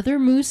there another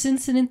moose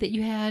incident that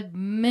you had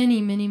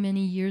many, many,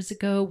 many years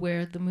ago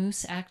where the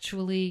moose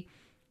actually,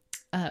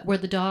 where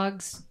the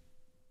dogs...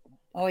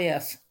 Oh,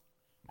 yes.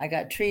 I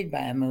got treed by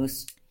a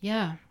moose.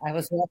 Yeah. I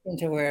was walking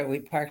to where we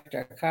parked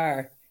our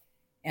car,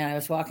 and I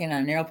was walking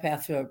on a narrow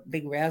path through a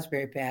big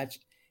raspberry patch,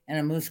 and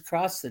a moose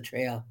crossed the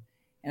trail.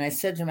 And I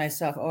said to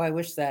myself, oh, I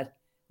wish that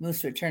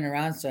moose would turn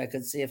around so I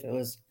could see if it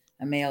was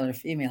a male or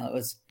female. It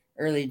was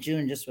early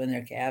June, just when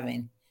they're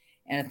calving.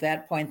 And at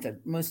that point, the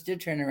moose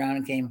did turn around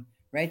and came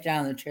right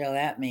down the trail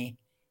at me.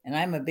 And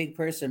I'm a big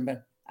person,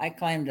 but I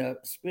climbed a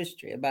spruce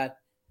tree about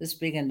this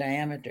big in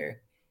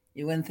diameter.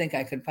 You wouldn't think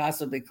I could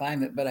possibly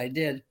climb it, but I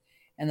did.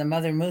 And the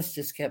mother moose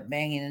just kept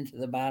banging into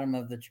the bottom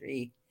of the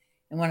tree.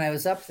 And when I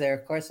was up there,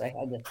 of course, I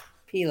had to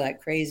pee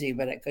like crazy,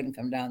 but I couldn't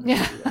come down the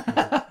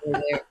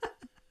tree.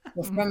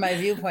 Well, from my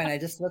viewpoint, I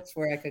just looked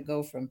where I could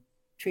go from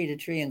tree to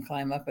tree and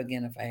climb up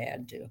again if I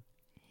had to.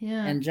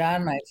 Yeah. And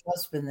John, my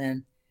husband,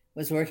 then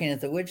was working at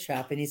the wood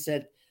shop, and he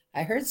said,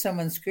 I heard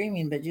someone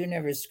screaming, but you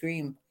never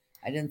scream.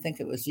 I didn't think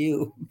it was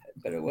you,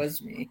 but it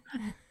was me.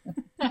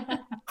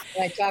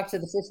 I talked to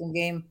the Fish and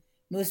Game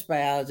moose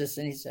biologist,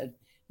 and he said,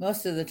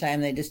 most of the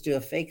time they just do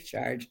a fake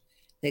charge.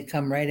 They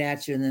come right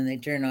at you, and then they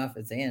turn off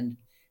at the end.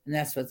 And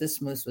that's what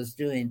this moose was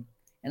doing.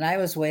 And I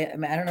was I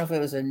mean, I don't know if it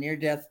was a near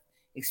death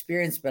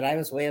experience, but I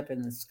was way up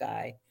in the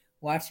sky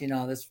watching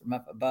all this from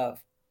up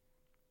above.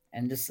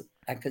 And just,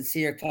 I could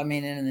see her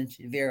coming in and then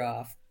she'd veer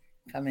off,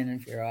 come in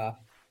and veer off.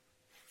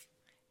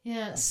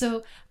 Yeah,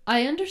 so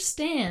I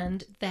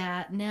understand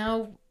that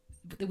now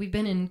that we've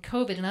been in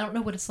COVID, and I don't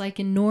know what it's like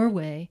in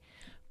Norway,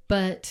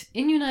 but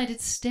in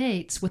United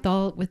States,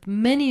 with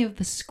many of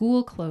the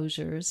school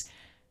closures,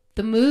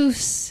 the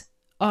moose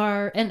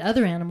are, and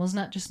other animals,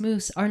 not just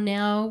moose, are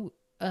now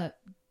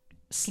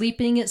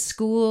sleeping at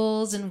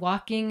schools and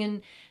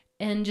walking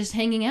and just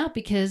hanging out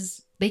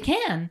because they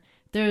can.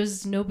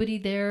 There's nobody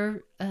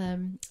there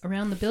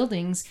around the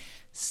buildings.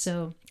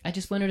 So I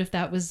just wondered if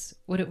that was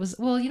what it was.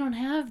 Well, you don't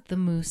have the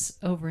moose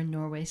over in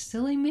Norway.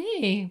 Silly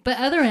me. But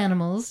other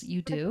animals,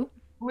 you do.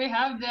 We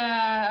have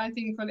I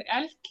think it's called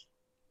elk.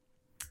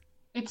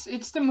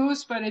 It's the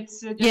moose, but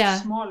it's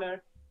just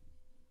smaller.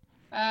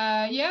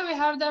 Yeah, we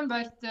have them,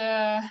 but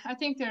I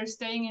think they're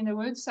staying in the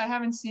woods. I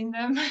haven't seen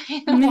them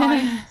in a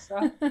while.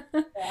 So,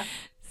 yeah.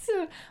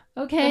 So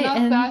okay.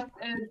 They're not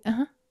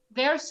that,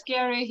 they're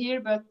scary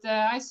here, but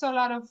I saw a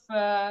lot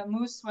of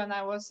moose when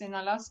I was in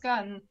Alaska,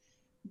 and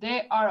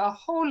they are a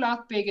whole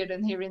lot bigger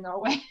than here in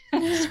Norway.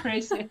 It's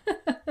crazy.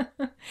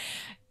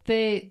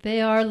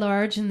 They are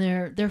large, and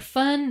they're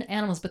fun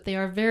animals, but they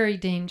are very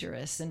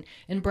dangerous.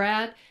 And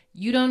Brad,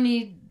 you don't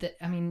need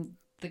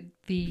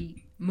the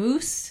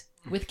moose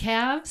with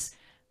calves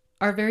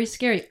are very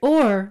scary,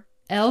 or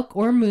elk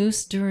or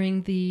moose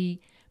during the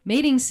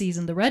mating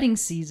season, the rutting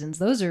seasons.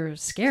 Those are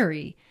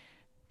scary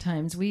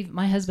times.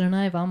 My husband and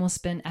I have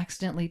almost been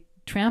accidentally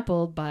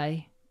trampled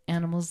by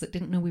animals that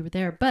didn't know we were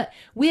there. But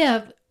we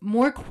have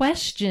more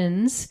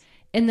questions,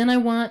 and then I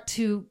want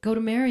to go to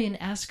Mary and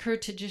ask her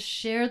to just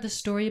share the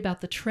story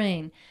about the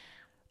train.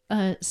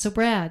 So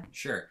Brad.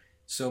 Sure.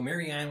 So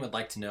Mary Ann would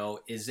like to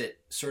know, is it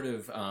sort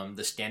of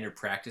the standard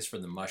practice for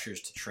the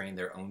mushers to train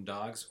their own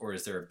dogs, or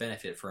is there a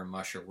benefit for a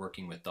musher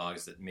working with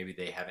dogs that maybe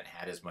they haven't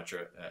had as much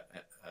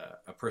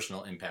a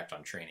personal impact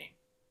on training?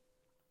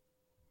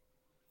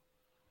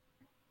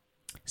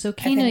 So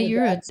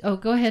Kina,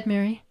 go ahead,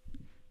 Mary.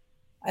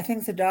 I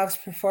think the dogs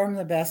perform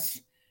the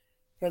best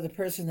for the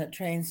person that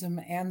trains them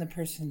and the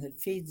person that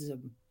feeds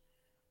them.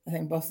 I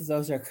think both of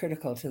those are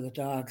critical to the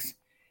dogs.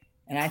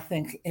 And I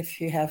think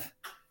if you have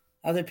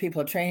other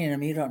people training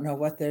them, you don't know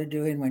what they're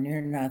doing when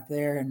you're not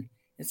there. And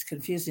it's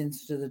confusing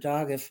to the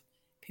dog if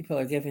people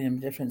are giving him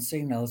different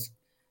signals.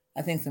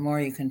 I think the more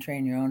you can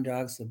train your own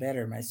dogs, the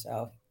better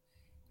myself.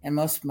 And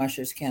most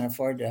mushers can't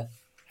afford to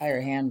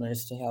hire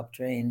handlers to help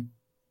train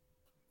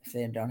if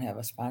they don't have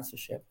a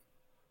sponsorship.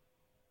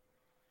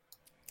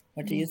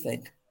 What do you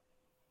think?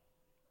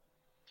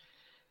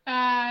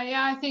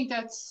 Yeah, I think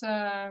that's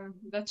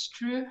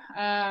true.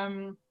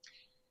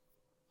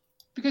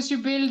 Because you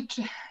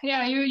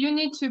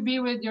need to be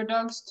with your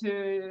dogs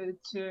to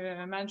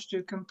manage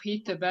to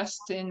compete the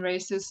best in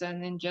races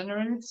and in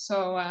general.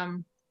 So,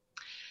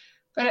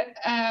 but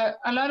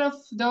a lot of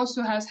those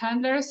who has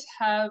handlers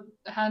have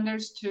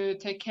handlers to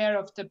take care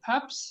of the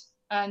pups,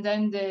 and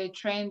then they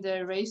train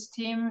the race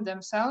team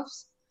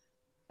themselves.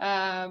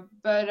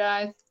 But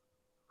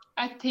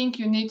I think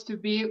you need to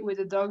be with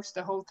the dogs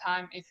the whole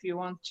time if you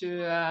want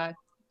to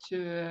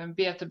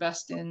be at the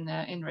best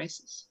in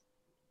races.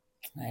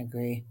 I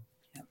agree.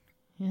 Yep.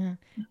 Yeah.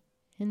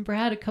 And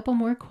Brad, a couple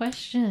more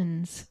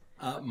questions.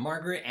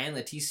 Margaret and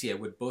Leticia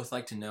would both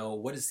like to know,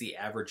 what is the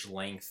average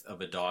length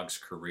of a dog's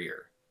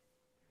career?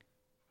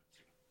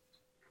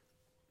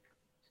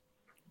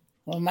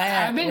 Well,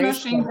 I've been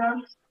mushing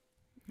dogs.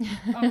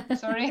 Oh,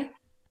 sorry.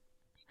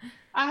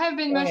 I have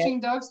been mushing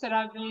dogs that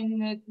have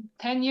been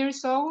 10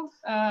 years old.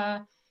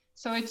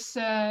 So it's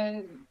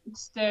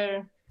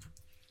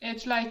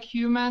like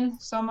human.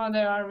 Some of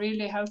them are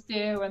really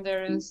healthy when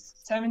they're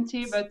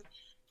 70, but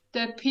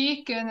the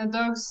peak in a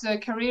dog's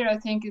career, I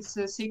think, is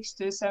 6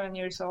 to 7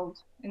 years old,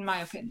 in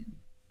my opinion.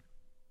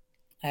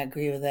 I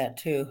agree with that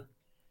too.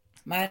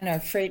 Mine are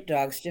freight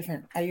dogs.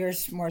 Different. Are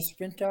yours more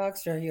sprint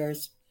dogs or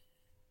yours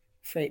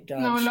freight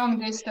dogs? No, long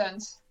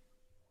distance.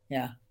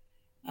 Yeah.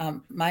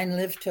 Mine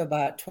live to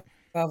about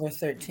 12 or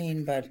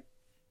 13, but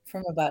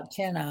from about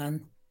 10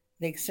 on,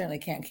 they certainly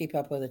can't keep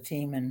up with a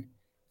team, and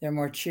they're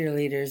more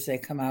cheerleaders. They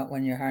come out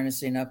when you're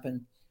harnessing up,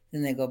 and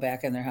then they go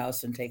back in their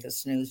house and take a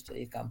snooze till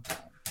you come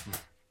home.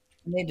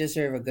 And they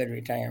deserve a good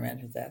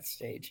retirement at that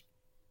stage.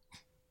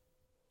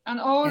 An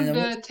old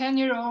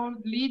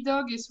 10-year-old lead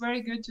dog is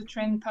very good to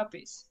train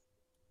puppies.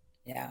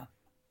 Yeah.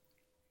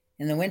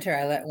 In the winter,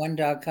 I let one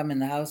dog come in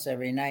the house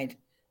every night.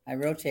 I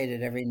rotate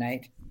it every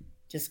night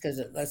just because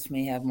it lets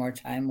me have more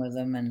time with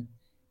them, and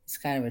it's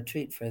kind of a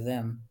treat for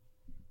them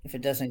if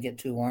it doesn't get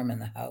too warm in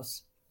the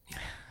house.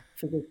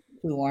 If it gets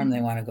too warm,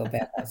 they want to go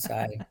back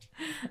outside.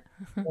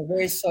 They're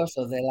very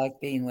social. They like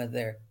being with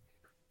their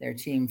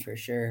team for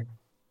sure.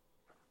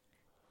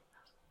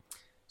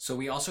 So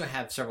we also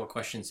have several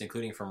questions,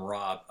 including from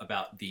Rob,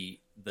 about the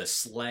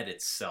sled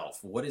itself.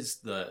 What is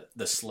the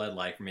sled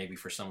like, maybe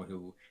for someone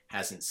who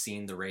hasn't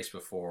seen the race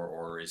before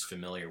or is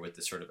familiar with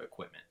this sort of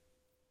equipment?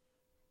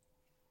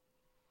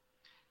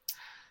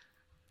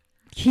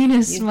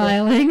 Keena's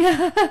smiling.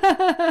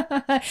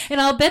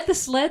 And I'll bet the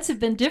sleds have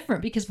been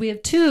different because we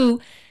have two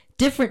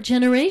different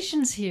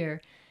generations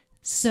here.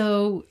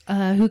 So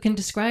who can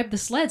describe the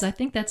sleds? I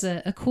think that's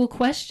a cool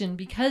question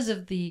because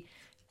of the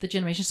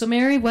generation. So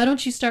Mary, why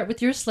don't you start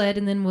with your sled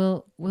and then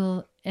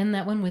we'll end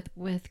that one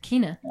with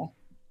Keena.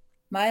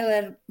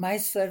 My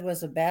sled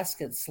was a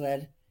basket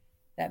sled.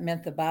 That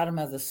meant the bottom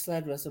of the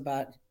sled was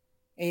about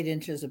 8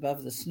 inches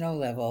above the snow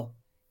level,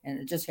 and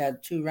it just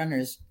had two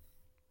runners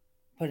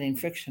putting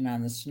friction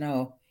on the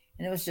snow.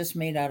 And it was just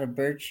made out of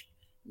birch,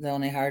 the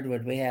only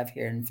hardwood we have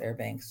here in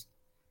Fairbanks.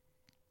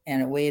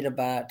 And it weighed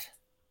about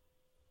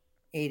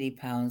 80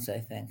 pounds, I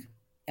think,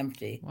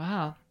 empty.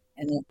 Wow.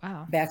 And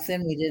back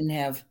then we didn't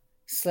have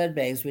sled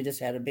bags. We just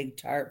had a big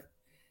tarp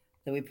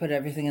that we put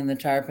everything in the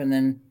tarp and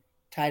then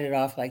tied it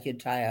off like you'd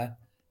tie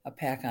a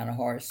pack on a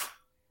horse.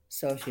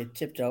 So if you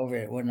tipped over,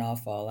 it wouldn't all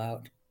fall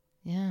out.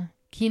 Yeah.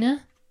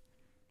 Keena?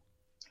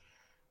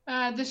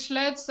 The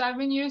sleds I've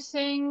been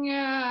using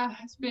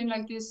has been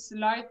like this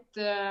light,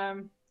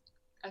 I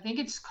think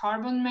it's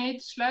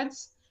carbon-made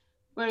sleds,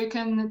 where you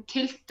can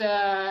tilt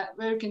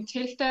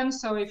them.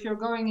 So if you're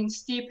going in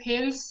steep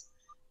hills,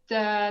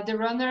 the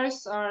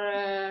runners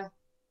are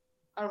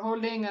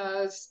holding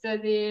a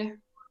steady.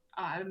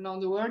 I don't know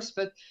the words,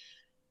 but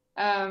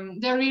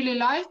they're really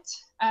light,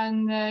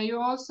 and you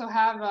also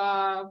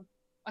have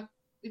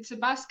it's a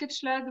basket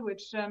sled,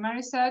 which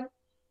Mary said,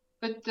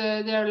 but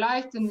they're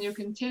light and you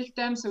can tilt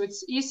them, so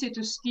it's easy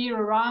to steer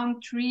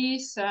around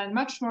trees and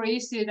much more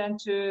easy than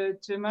to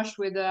mush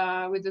with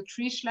the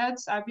tree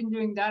sleds. I've been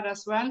doing that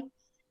as well,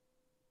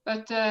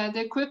 but the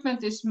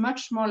equipment is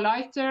much more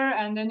lighter,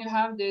 and then you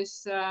have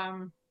this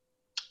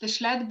the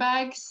sled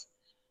bags,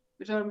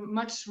 which are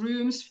much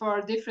rooms for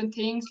different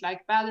things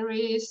like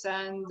batteries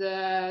and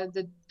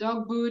the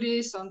dog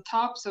booties on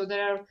top. So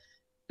they're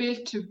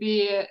built to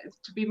be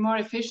more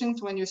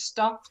efficient when you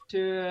stop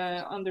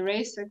on the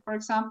race, like for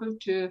example,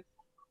 to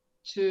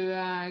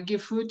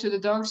give food to the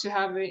dogs. You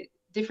have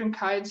different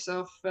kinds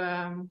of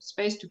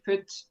space to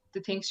put the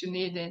things you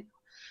need in.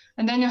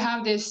 And then you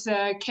have this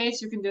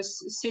case you can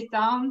just sit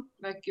down,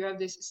 like you have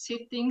these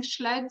sitting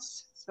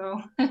sleds.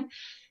 So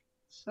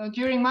so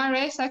during my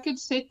race, I could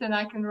sit and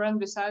I can run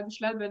beside the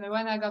sled. But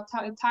when I got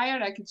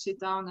tired, I could sit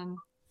down and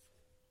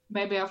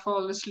maybe I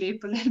fall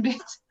asleep a little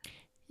bit.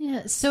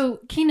 Yeah. So,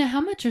 Keena,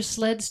 how much are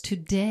sleds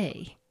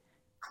today?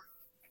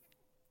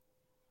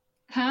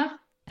 Huh?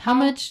 How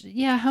much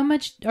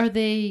are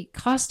they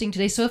costing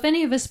today? So if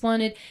any of us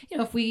wanted,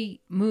 if we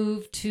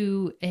move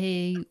to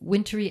a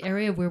wintry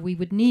area where we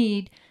would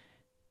need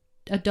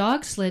a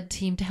dog sled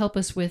team to help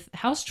us with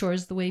house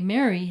chores the way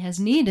Mary has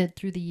needed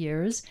through the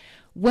years,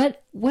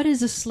 what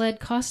is a sled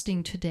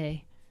costing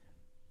today?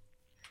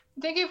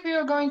 I think if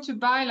you're going to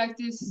buy like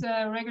these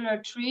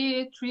regular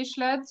tree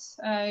sleds,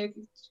 they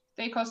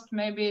cost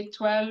maybe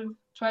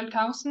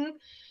 12,000.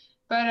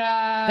 But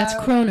that's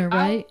kroner,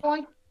 right?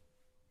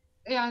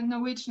 Yeah,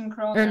 Norwegian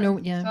kroner. Or no,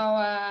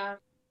 yeah.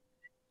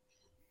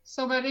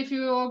 So, but if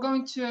you are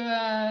going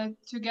to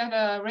get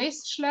a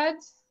race sled,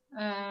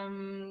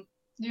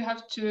 you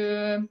have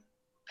to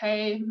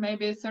pay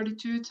maybe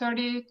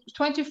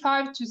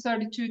 25 to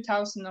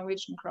 32,000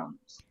 Norwegian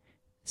kroners.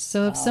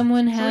 So if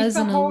someone has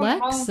an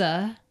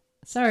Alexa,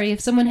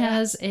 if someone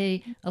has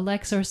a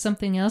Alexa or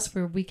something else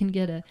where we can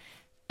get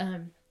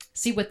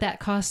see what that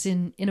costs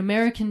in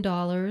American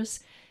dollars.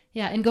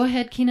 Yeah, and go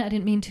ahead, Keena, I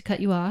didn't mean to cut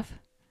you off.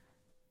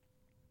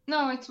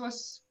 No,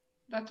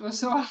 that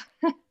was all.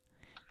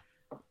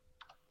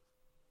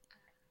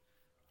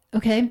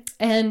 Okay,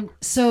 and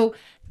so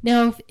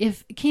now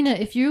if Keena,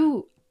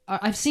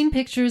 I've seen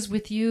pictures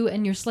with you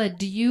and your sled.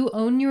 Do you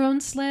own your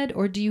own sled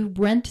or do you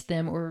rent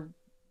them or?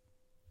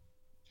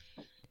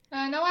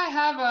 No, I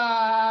have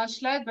a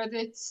sled, but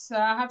I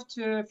have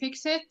to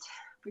fix it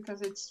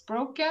because it's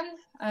broken.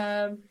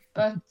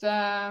 But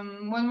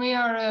when we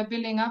are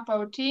building up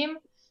our team,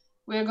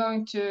 we're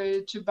going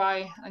to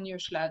buy a new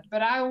sled.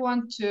 But I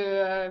want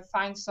to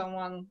find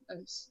someone a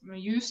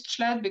used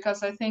sled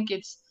because I think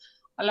it's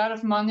a lot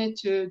of money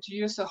to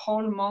use a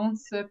whole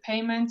month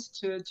payment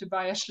to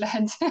buy a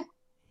sled.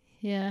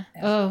 Yeah.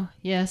 Oh,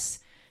 yes.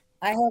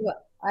 I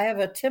have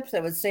a tip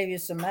that would save you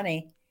some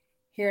money.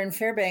 Here in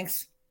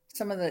Fairbanks,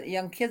 some of the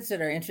young kids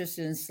that are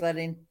interested in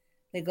sledding,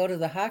 they go to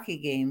the hockey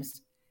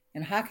games,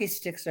 and hockey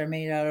sticks are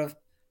made out of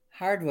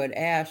hardwood,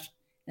 ash,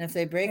 and if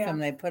they break them,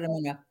 they put them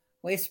in a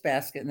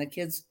wastebasket, and the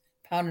kids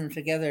pound them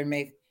together and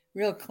make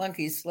real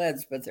clunky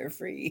sleds, but they're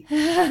free.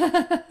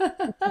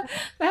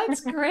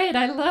 That's great.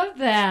 I love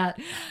that.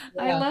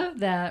 Yeah. I love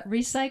that.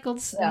 Recycled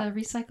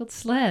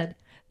sled.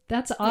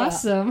 That's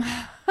awesome.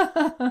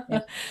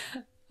 Yeah.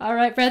 All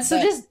right, Brad.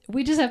 So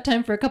we just have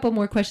time for a couple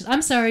more questions.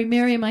 I'm sorry,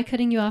 Mary, am I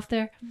cutting you off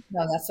there?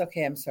 No, that's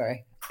okay. I'm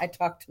sorry. I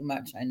talk too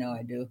much. I know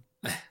I do.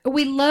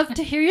 We love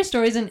to hear your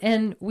stories,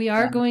 and we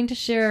are going to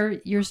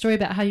share your story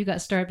about how you got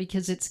started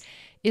because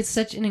it's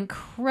such an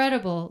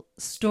incredible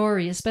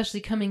story,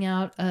 especially coming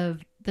out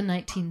of the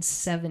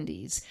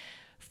 1970s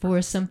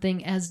for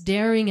something as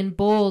daring and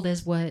bold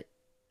as what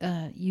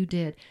you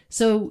did.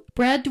 So,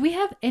 Brad, do we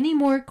have any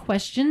more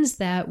questions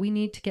that we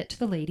need to get to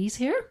the ladies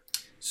here?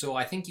 So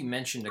I think you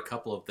mentioned a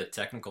couple of the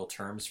technical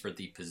terms for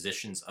the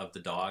positions of the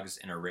dogs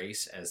in a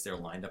race as they're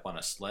lined up on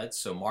a sled.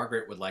 So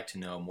Margaret would like to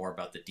know more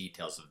about the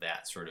details of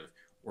that sort of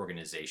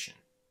organization.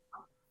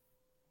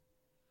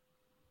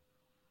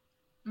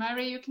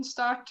 Mary, you can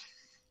start.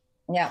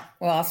 Yeah,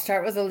 well, I'll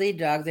start with the lead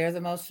dog. They're the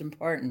most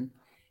important.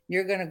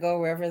 You're going to go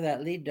wherever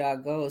that lead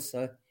dog goes,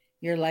 so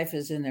your life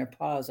is in their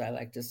paws, I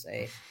like to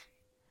say.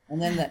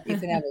 And then you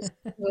can have a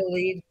single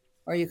lead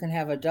or you can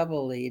have a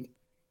double lead.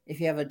 If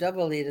you have a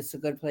double lead, it's a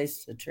good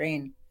place to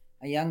train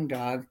a young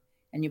dog,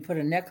 and you put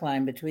a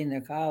neckline between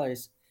their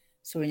collars.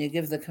 So when you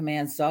give the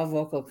commands, all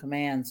vocal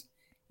commands,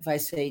 if I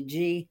say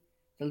G,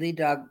 the lead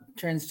dog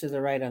turns to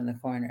the right on the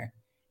corner.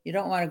 You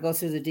don't want to go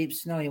through the deep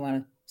snow. You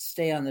want to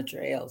stay on the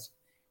trails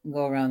and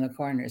go around the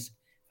corners.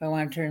 If I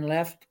want to turn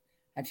left,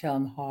 I tell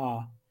them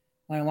haw.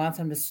 When I want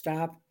them to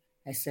stop,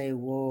 I say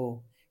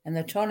whoa. And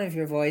the tone of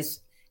your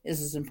voice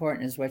is as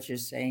important as what you're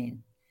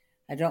saying.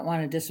 I don't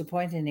want to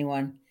disappoint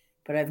anyone,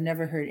 but I've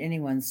never heard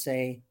anyone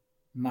say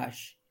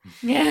mush.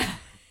 Yeah.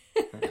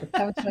 It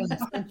comes from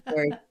the French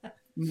word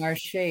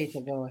marche,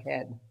 to go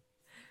ahead.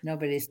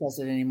 Nobody says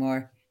it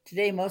anymore.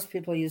 Today, most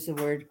people use the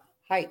word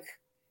hike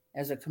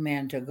as a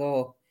command to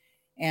go.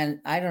 And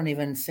I don't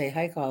even say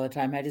hike all the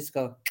time. I just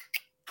go,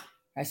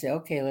 I say,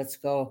 okay, let's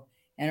go.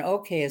 And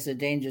okay is a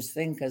dangerous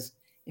thing because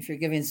if you're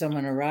giving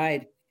someone a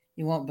ride,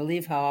 you won't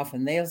believe how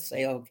often they'll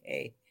say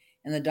okay.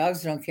 And the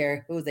dogs don't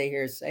care who they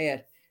hear say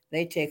it.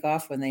 They take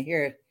off when they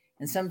hear it.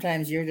 And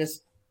sometimes you're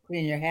just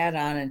putting your hat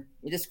on and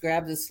you just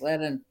grab the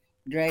sled and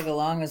drag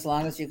along as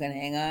you can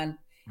hang on.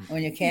 And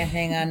when you can't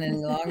hang on any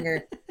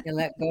longer, you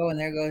let go and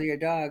there go your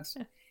dogs.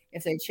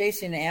 If they're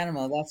chasing an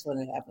animal, that's when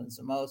it happens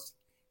the most.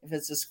 If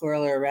it's a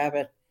squirrel or a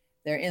rabbit,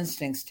 their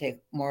instincts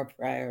take more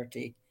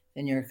priority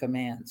than your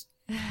commands.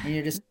 And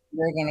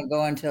they're going to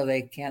go until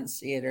they can't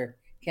see it or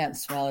can't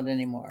smell it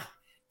anymore.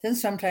 Then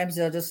sometimes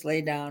they'll just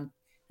lay down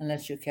and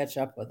let you catch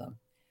up with them.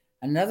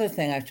 Another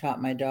thing I've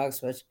taught my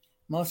dogs, which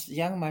most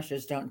young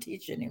mushers don't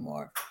teach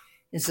anymore,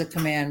 is the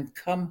command,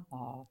 come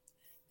haw.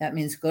 That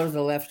means go to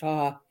the left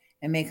haw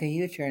and make a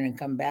U-turn and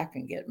come back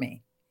and get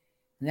me.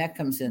 And that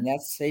comes in.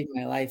 That's saved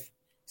my life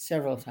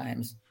several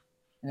times.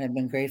 And I've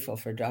been grateful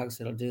for dogs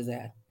that'll do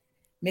that.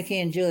 Mickey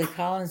and Julie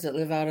Collins that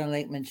live out on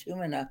Lake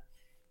Minchumina,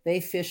 they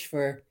fish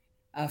through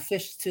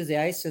the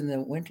ice in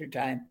the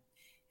wintertime.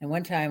 And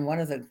one time, one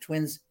of the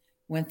twins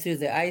went through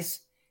the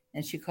ice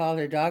and she called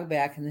her dog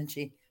back and then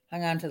she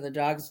hung onto the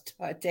dog's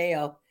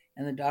tail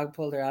and the dog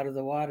pulled her out of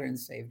the water and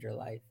saved her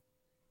life.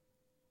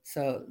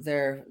 So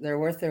they're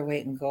worth their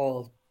weight in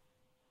gold.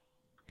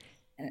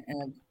 And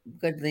a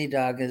good lead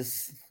dog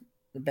is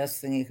the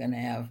best thing you can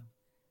have.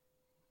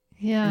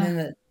 Yeah. And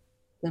then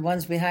the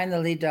ones behind the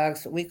lead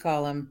dogs, we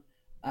call them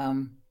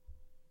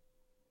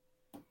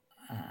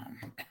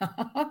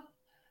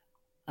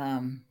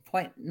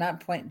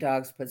not point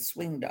dogs, but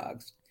swing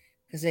dogs,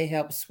 because they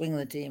help swing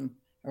the team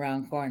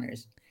around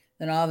corners.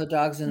 Then all the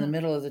dogs in the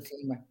middle of the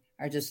team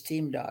are just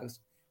team dogs.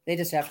 They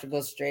just have to go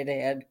straight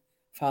ahead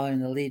following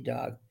the lead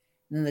dog.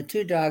 And then the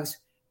two dogs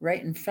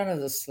right in front of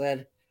the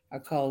sled are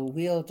called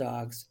wheel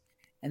dogs.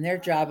 And their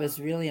job is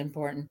really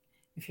important.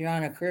 If you're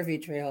on a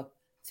curvy trail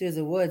through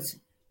the woods,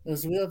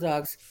 those wheel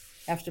dogs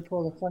have to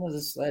pull the front of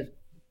the sled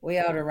way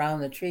out around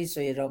the tree so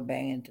you don't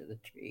bang into the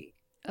tree.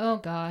 Oh,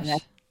 gosh.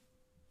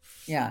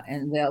 Yeah,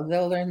 and they'll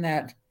learn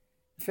that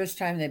the first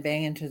time they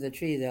bang into the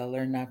tree, they'll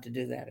learn not to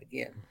do that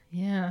again.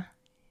 Yeah.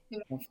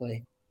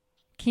 Hopefully.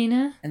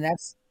 Kina? And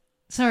that's...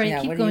 Sorry,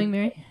 yeah, keep going,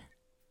 Mary.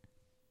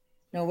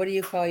 No, what do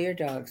you call your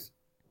dogs?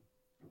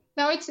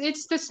 No,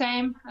 it's the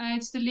same.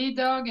 It's the lead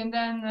dog, and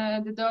then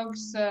the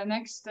dogs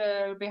next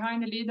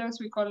behind the lead dogs,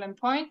 we call them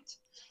point,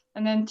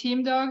 and then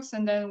team dogs,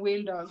 and then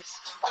wheel dogs.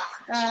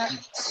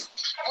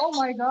 Oh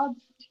my God!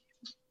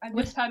 I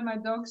just had my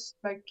dogs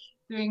like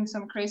doing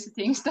some crazy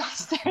things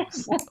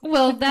downstairs.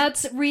 Well,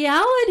 that's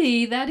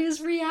reality. That is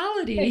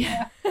reality.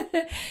 Yeah.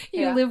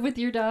 You live with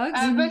your dogs.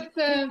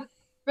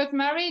 But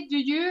Mary, do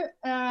you?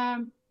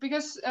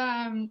 Because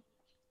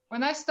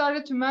when I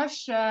started to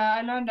mush,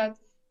 I learned that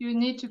you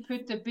need to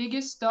put the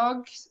biggest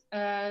dogs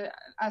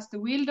as the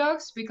wheel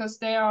dogs because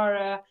they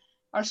are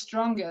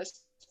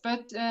strongest.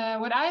 But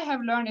what I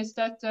have learned is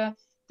that the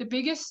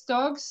biggest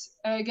dogs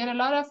get a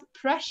lot of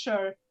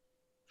pressure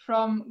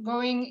from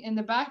going in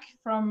the back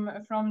from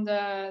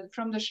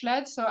the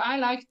sled. So I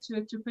like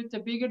to put the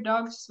bigger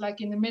dogs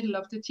like in the middle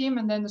of the team,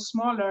 and then the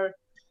smaller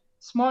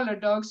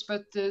dogs,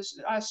 but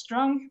are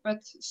strong but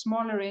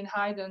smaller in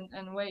height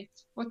and weight.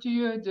 What do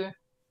you do?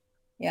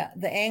 Yeah,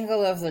 the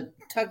angle of the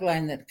tug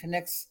line that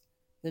connects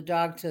the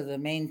dog to the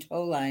main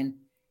tow line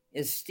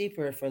is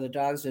steeper for the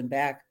dogs in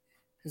back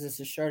because it's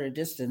a shorter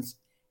distance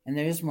and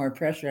there is more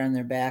pressure on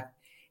their back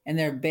and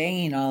they're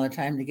banging all the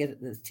time to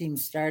get the team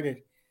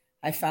started.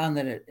 I found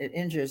that it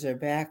injures their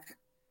back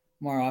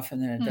more often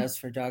than it does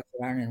for dogs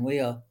that aren't in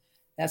wheel.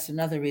 That's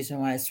another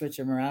reason why I switch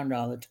them around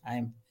all the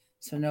time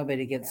so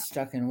nobody gets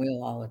stuck in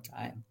wheel all the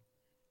time.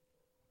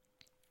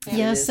 what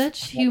Yeah, it is.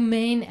 such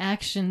humane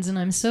actions, and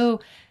I'm so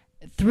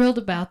thrilled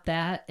about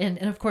that. And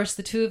of course,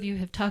 the two of you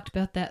have talked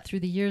about that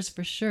through the years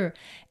for sure.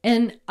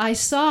 And I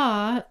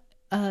saw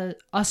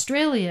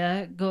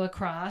Australia go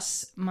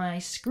across my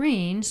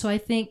screen, so I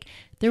think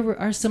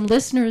are some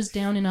listeners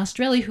down in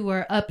Australia who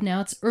are up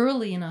now. It's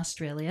early in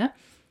Australia.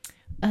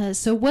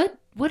 So what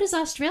does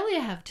Australia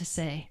have to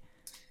say?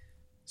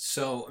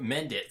 So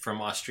Mendit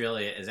from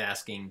Australia is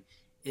asking,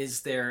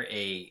 is there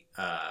a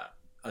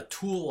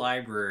tool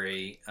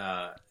library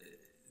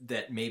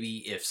that maybe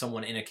if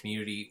someone in a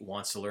community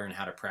wants to learn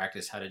how to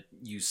practice how to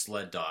use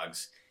sled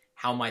dogs,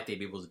 how might they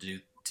be able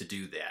to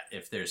do that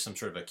if there's some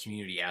sort of a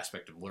community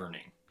aspect of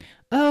learning?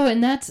 Oh,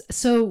 and that's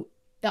so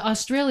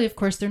Australia, of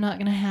course, they're not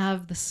going to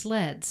have the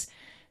sleds.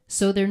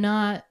 So they're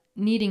not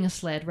needing a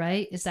sled,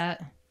 right? Is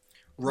that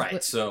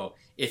right? So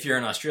if you're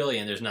in Australia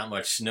and there's not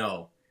much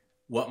snow,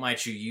 what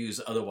might you use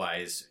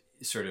otherwise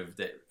sort of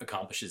that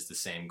accomplishes the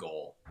same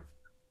goal?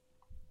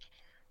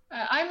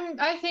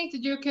 I think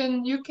that you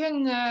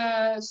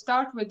can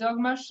start with dog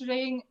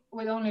mushering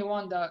with only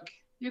one dog.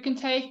 You can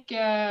take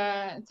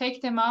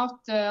them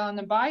out on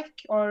a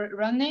bike or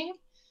running.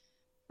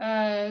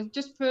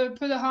 Just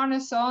put a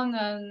harness on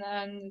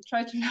and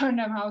try to learn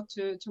them how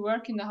to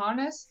work in the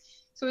harness.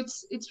 So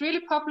it's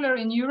really popular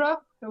in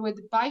Europe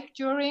with bike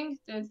touring.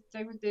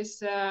 With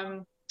this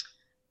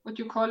what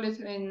you call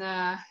it in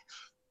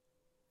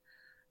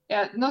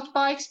not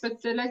bikes, but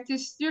like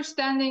this you're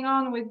standing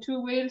on with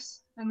two wheels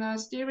and a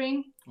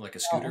steering. Like a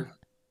scooter?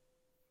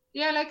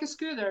 Yeah, like a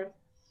scooter.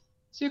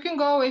 So you can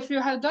go, if you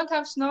don't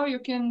have snow, you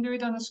can do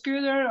it on a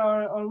scooter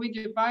or with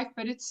your bike,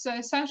 but it's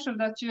essential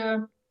that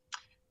you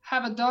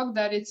have a dog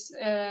that is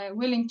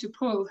willing to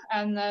pull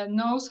and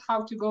knows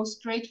how to go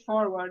straight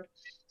forward.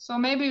 So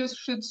maybe you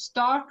should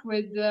start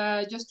with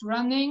just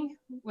running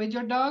with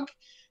your dog,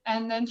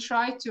 and then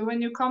try to,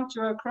 when you come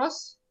to a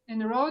cross in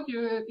the road,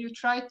 you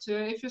try to,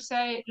 if you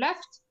say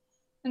left,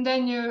 and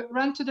then you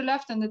run to the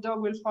left and the dog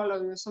will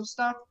follow you. So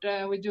start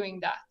with doing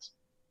that,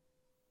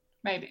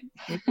 maybe.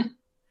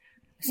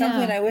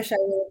 Something I wish I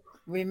would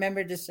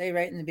remembered to say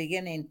right in the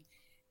beginning.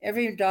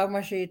 Every dog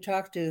musher you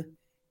talk to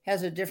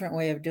has a different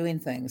way of doing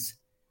things.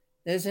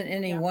 There isn't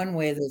any one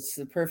way that's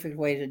the perfect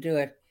way to do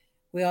it.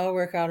 We all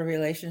work out a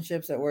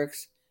relationship that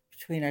works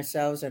between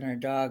ourselves and our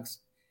dogs.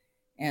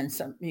 And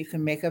you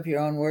can make up your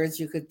own words.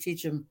 You could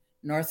teach them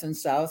north and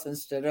south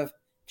instead of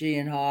gee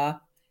and haw.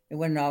 It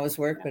wouldn't always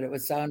work, but it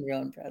would sound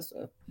real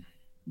impressive.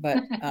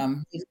 But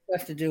you just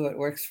have to do what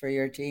works for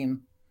your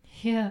team.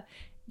 Yeah.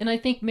 And I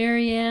think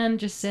Marianne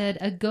just said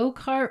a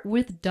go-kart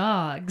with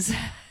dogs.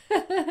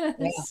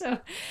 So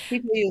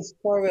people use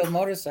four-wheel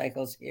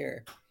motorcycles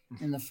here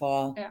in the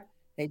fall. Yeah.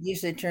 They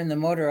usually turn the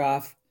motor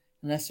off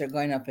unless they're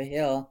going up a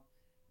hill,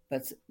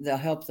 but they'll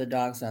help the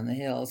dogs on the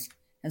hills.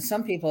 And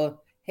some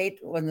people hate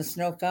when the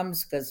snow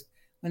comes because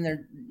when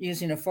they're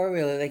using a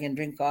four-wheeler, they can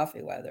drink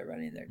coffee while they're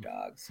running their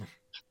dogs.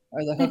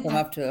 Or they'll hook them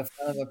up to the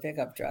front of a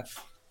pickup truck.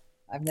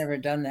 I've never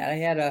done that. I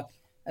had a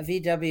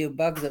VW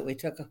Bug that we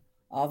took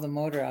all the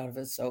motor out of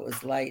it, so it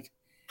was light.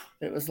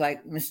 But it was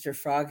like Mr.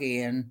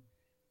 Froggy and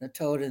the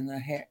toad in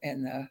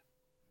the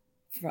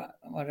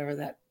whatever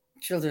that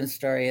children's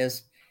story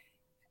is.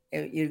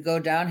 You'd go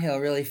downhill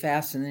really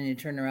fast, and then you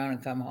turn around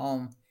and come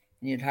home,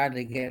 and you'd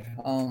hardly get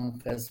home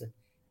because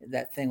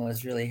that thing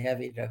was really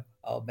heavy to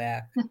haul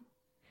back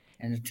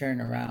and to turn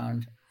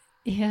around.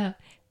 Yeah.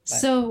 But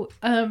so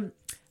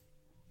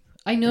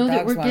I know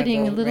that we're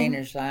getting a little rain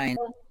or shine.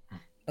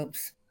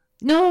 Oops.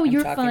 No,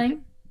 you're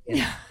fine.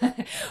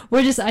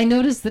 I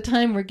noticed the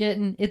time we're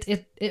getting,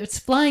 it's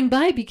flying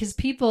by because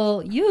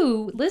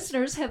you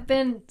listeners have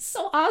been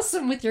so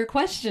awesome with your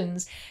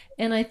questions.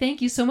 And I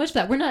thank you so much for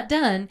that. We're not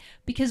done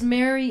because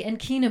Mary and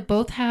Keena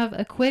both have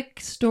a quick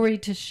story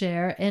to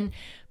share. And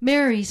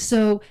Mary,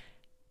 so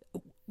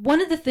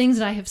one of the things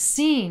that I have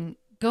seen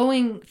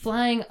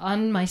flying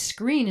on my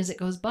screen as it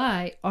goes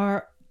by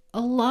are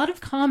a lot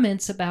of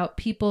comments about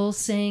people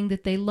saying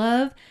that they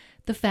love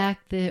the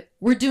fact that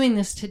we're doing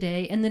this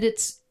today and that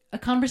it's a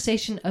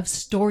conversation of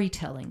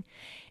storytelling.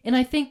 And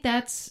I think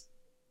that's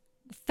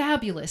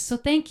fabulous. So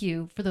thank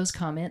you for those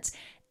comments.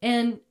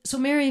 And so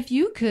Mary, if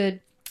you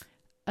could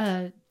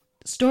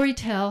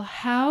storytell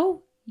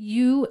how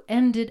you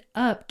ended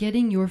up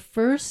getting your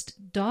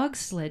first dog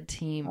sled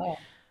team.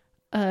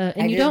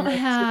 And you don't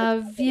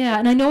have,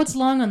 and I know it's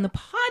long on the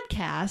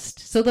podcast.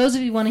 So those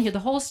of you who want to hear the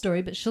whole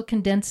story, but she'll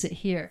condense it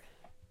here.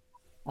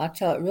 I'll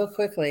tell it real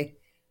quickly.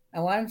 I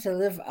wanted to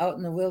live out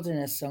in the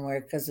wilderness somewhere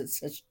because it's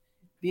such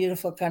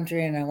beautiful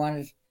country, and I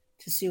wanted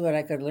to see what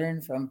I could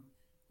learn from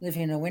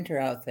living a winter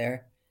out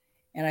there.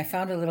 And I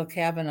found a little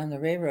cabin on the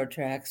railroad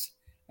tracks,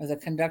 or the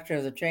conductor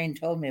of the train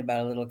told me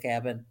about a little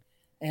cabin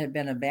that had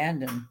been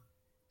abandoned.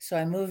 So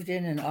I moved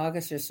in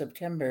August or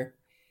September,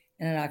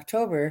 and in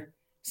October,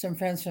 some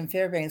friends from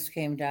Fairbanks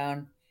came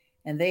down,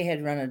 and they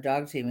had run a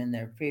dog team in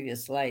their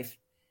previous life.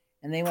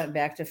 And they went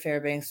back to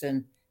Fairbanks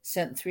and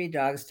sent 3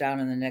 dogs down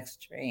in the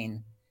next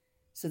train.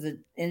 So the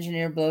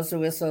engineer blows the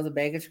whistle, the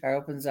baggage car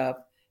opens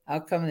up.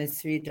 Out come these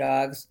 3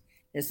 dogs.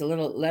 There's a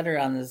little letter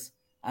on this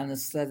on the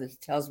sled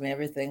that tells me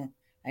everything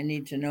I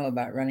need to know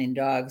about running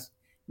dogs.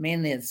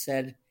 Mainly it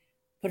said,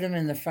 put them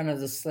in the front of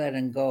the sled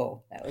and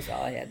go. That was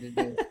all I had to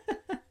do.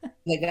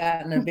 They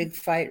got in a big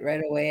fight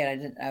right away,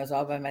 and I was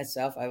all by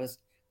myself. I was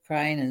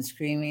crying and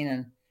screaming,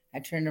 and I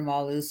turned them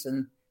all loose,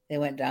 and they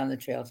went down the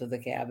trail to the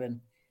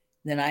cabin.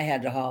 Then I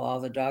had to haul all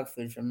the dog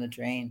food from the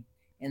train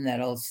in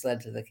that old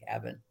sled to the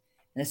cabin.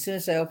 And as soon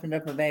as I opened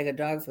up a bag of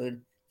dog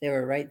food, they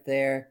were right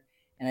there.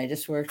 And I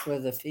just worked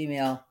with a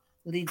female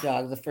lead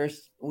dog the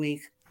first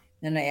week.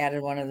 Then I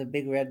added one of the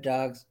big red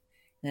dogs.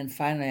 And then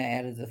finally I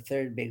added the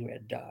third big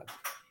red dog.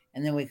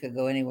 And then we could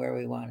go anywhere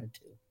we wanted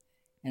to.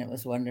 And it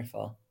was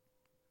wonderful.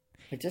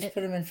 But just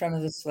put them in front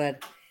of the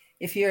sled.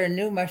 If you're a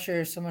new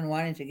musher or someone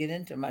wanting to get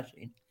into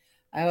mushing,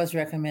 I always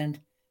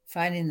recommend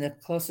finding the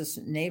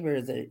closest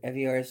neighbor of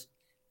yours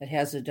that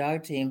has a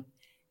dog team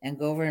and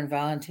go over and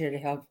volunteer to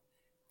help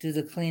do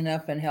the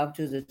cleanup and help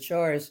do the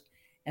chores.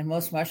 And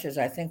most mushers,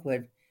 I think,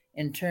 would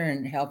in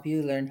turn help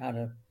you learn how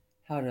to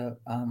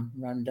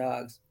run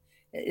dogs.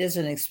 It is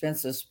an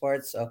expensive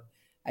sport, so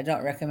I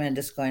don't recommend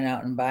just going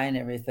out and buying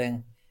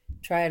everything.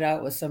 Try it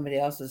out with somebody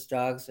else's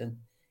dogs, and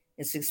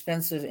it's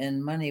expensive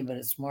in money, but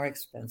it's more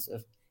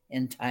expensive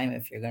in time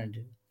if you're going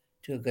to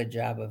do a good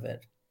job of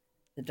it.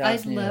 The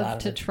dogs I'd need a lot love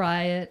of to it.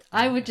 try it.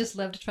 I would just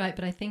love to try it,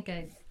 but I think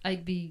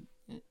I'd be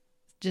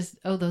just,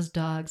 oh, those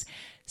dogs.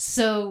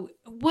 So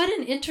what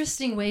an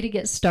interesting way to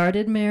get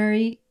started,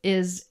 Mary,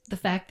 is the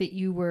fact that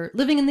you were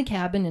living in the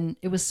cabin and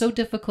it was so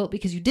difficult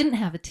because you didn't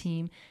have a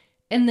team.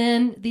 And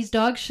then these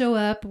dogs show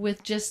up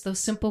with just those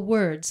simple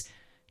words.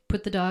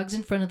 Put the dogs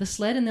in front of the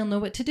sled and they'll know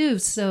what to do.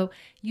 So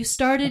you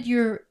started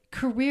your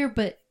career,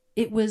 but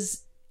it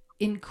was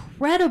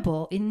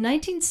incredible. In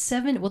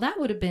 1970, well, that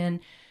would have been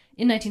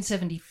in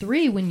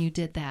 1973 when you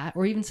did that,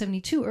 or even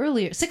 72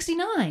 earlier,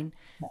 69,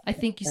 I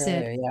think you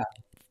said. Earlier, yeah.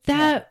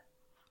 That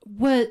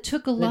what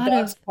took a The lot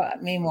dogs of,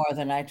 taught me more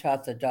than I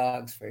taught the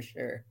dogs, for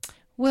sure.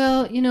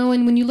 well, you know,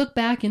 and when you look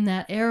back in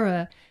that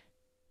era,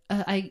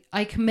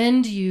 I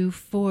commend you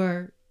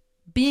for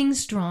being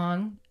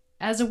strong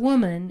as a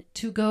woman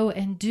to go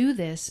and do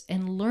this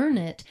and learn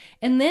it,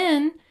 and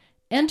then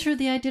enter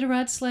the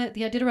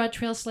Iditarod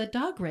Trail Sled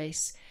Dog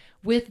Race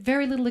with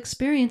very little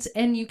experience,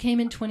 and you came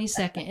in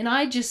 22nd. And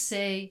I just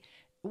say,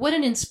 what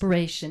an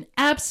inspiration,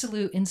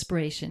 absolute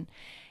inspiration.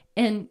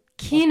 And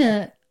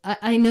Kina,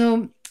 I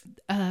know,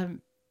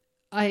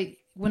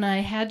 when I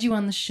had you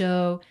on the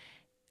show,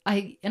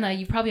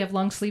 you probably have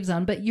long sleeves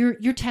on, but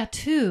your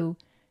tattoo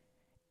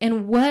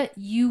and what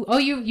you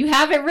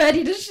have it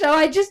ready to show.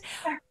 I don't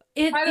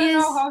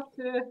know how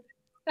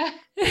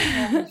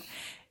to.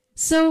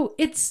 So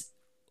it's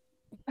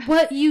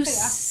what you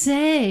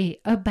say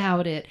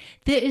about it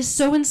that is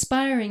so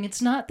inspiring.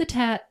 It's not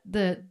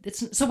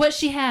so what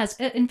she has.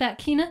 In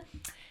fact, Kina,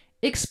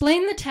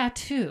 explain the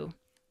tattoo,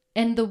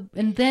 and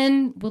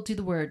then we'll do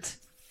the words.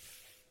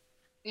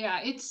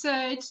 Yeah, it's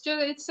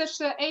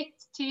such an 8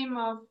 team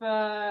of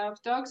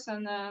dogs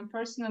and a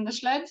person on the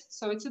sled,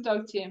 so it's a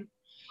dog team.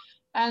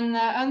 And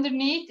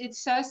underneath it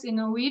says in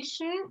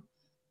Norwegian,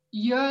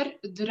 "Gjør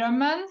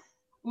drømmen,"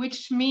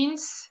 which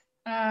means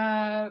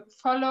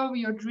follow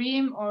your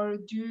dream or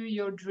do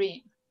your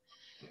dream.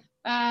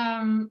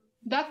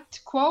 That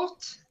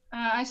quote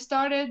I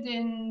started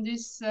in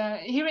this.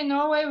 Here in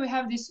Norway, we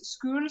have these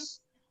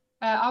schools.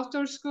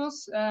 Outdoor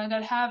schools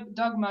that have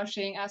dog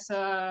mushing as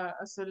a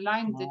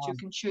line that you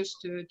can choose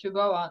to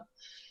go on.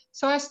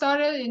 So I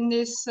started in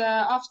this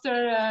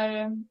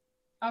after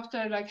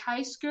like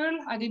high school.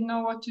 I didn't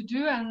know what to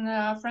do, and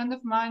a friend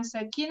of mine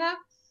said, "Kina,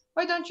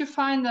 why don't you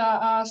find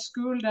a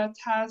school that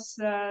has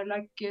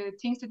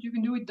things that you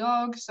can do with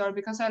dogs?" Or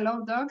because I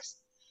love dogs.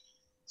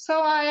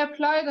 So I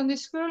applied on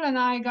this school and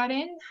I got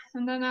in,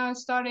 and then I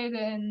started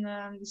in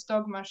this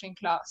dog mushing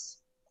class.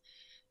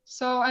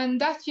 So, and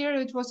that year,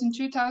 it was in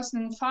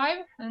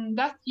 2005, and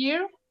that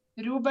year,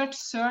 Robert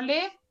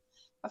Sørli,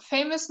 a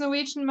famous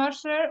Norwegian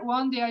musher,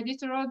 won the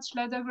Iditarod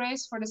Sled Dog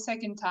Race for the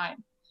 2nd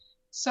time.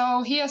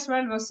 So he as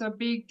well was a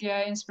big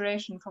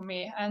inspiration for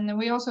me, and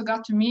we also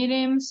got to meet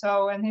him.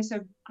 And he's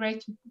a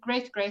great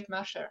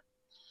musher.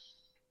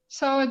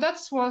 So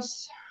that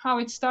was how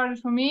it started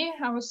for me.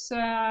 I was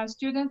a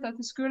student at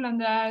the school, and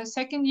the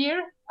 2nd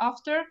year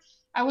after,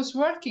 I was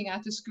working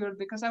at the school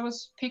because I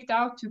was picked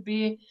out to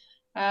be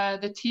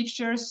the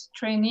teacher's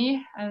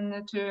trainee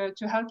and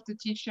to help the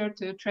teacher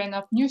to train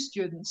up new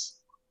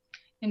students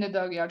in the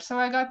dog yard. So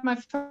I got my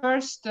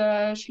first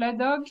sled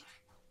dog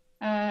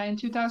in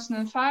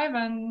 2005,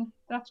 and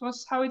that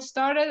was how it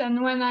started.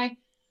 And when I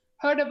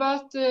heard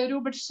about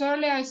Robert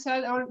Sørli, I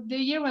said, or the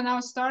year when I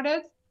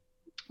started,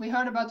 we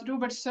heard about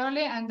Robert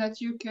Sørli and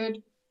that you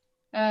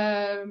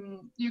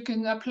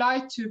can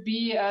apply to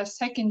be a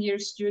 2nd-year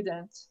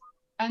student.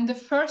 And the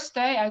first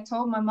day I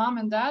told my mom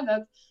and dad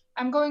that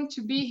I'm going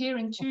to be here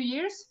in 2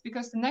 years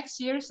because the next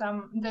year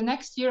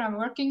I'm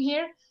working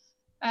here.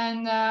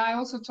 And I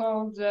also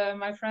told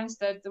my friends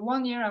that the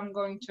 1 year I'm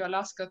going to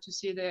Alaska to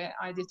see the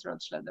Iditarod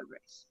Sled Dog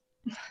Race.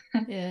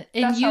 Yeah,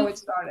 and that's how it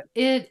started.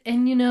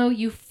 And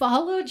you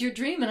followed your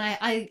dream, and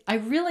I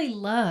really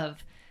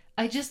love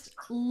I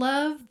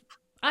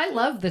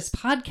love this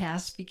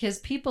podcast because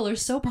people are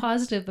so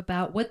positive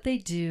about what they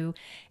do,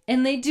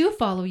 and they do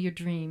follow your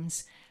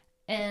dreams.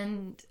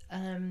 And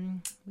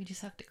we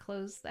just have to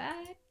close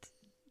that.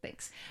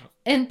 Thanks.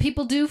 And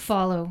people do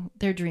follow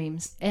their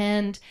dreams,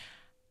 and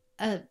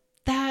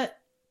that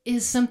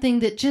is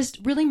something that just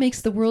really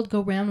makes the world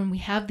go round when we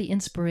have the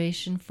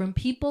inspiration from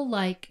people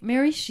like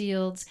Mary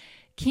Shields,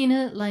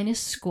 Kina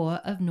Linus Skå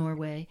of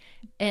Norway,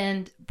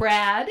 and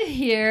Brad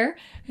here,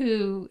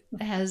 who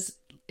is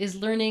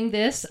learning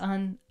this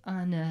on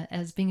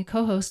as being a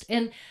co-host,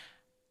 and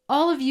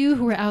all of you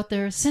who are out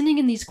there sending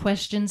in these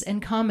questions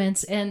and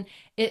comments. And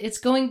it's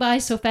going by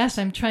so fast.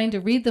 I'm trying to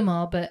read them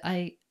all, but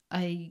I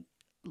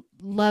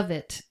love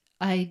it.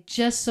 I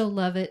just so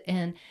love it,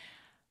 and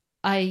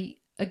I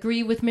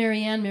agree with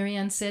Marianne.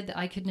 Marianne said that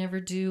I could never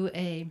do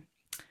a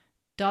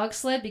dog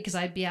sled because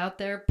I'd be out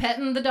there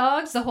petting the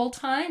dogs the whole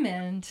time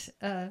and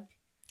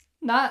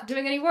not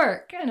doing any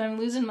work, and I'm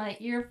losing my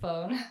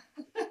earphone.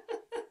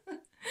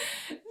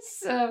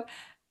 So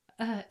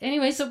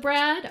anyway, so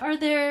Brad, are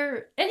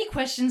there any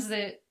questions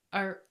that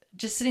are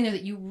just sitting there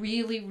that you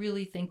really,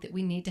 really think that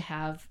we need to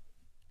have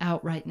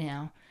out right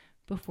now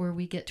before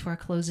we get to our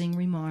closing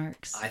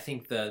remarks? I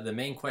think the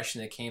main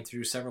question that came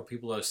through, several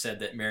people have said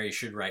that Mary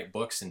should write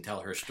books and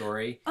tell her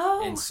story.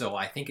 Oh. And so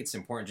I think it's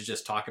important to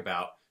just talk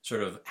about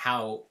sort of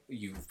how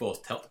you've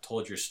both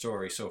told your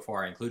story so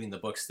far, including the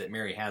books that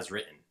Mary has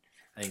written.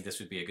 I think this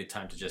would be a good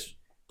time to just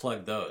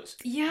plug those.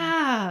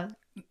 Yeah.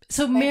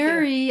 So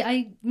Mary,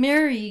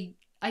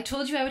 I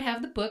told you I would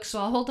have the books,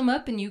 so I'll hold them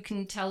up and you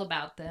can tell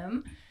about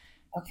them.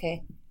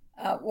 Okay.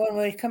 When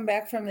we come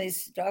back from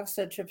these dog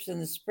sled trips in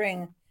the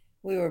spring,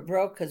 we were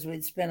broke because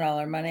we'd spent all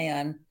our money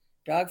on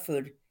dog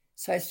food.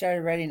 So I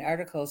started writing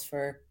articles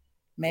for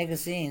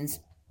magazines,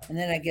 and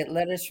then I get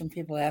letters from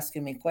people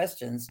asking me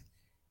questions.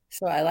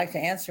 So I like to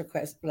answer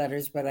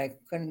letters, but I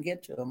couldn't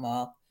get to them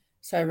all.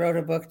 So I wrote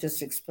a book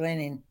just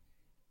explaining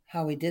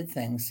how we did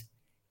things.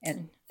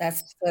 And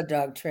that's Sled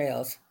Dog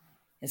Trails.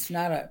 It's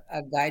not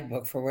a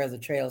guidebook for where the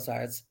trails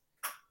are. It's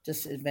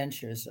just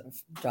adventures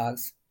of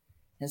dogs.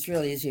 It's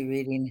really easy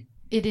reading.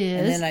 It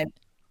is.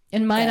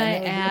 And might I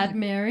add, good.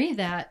 Mary,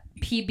 that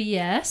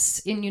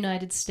PBS in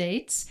United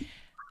States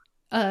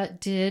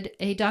did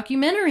a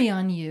documentary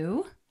on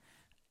you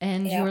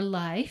and your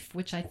life,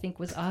 which I think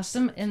was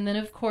awesome. And then,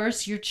 of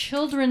course, your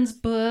children's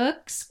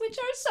books, which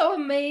are so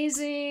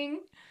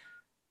amazing.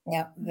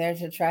 Yeah, they're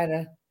to try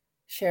to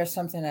share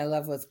something I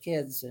love with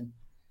kids. And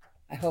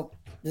I hope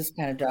this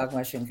kind of dog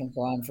mushing can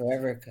go on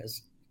forever,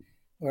 because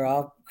we're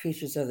all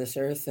creatures of this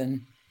earth,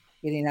 and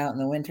getting out in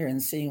the winter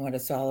and seeing what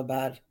it's all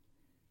about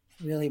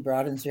really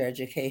broadens your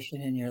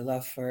education and your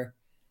love for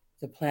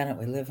the planet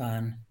we live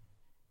on.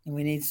 And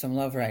we need some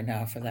love right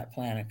now for that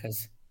planet,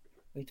 because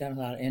we've done a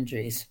lot of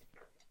injuries.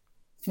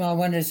 Small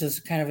Wonders is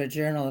kind of a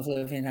journal of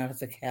living out at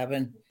the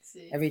cabin.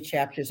 Every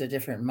chapter is a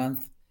different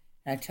month.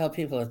 And I tell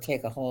people to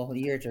take a whole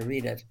year to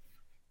read it.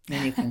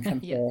 Then you can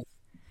compare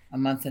a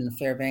month in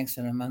Fairbanks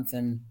and a month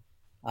in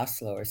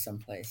Oslo or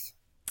someplace.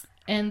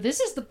 And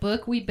this is the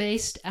book we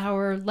based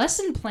our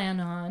lesson plan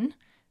on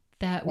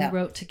that we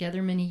wrote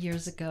together many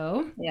years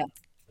ago. Yeah.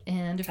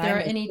 And if there are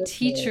any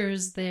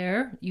teachers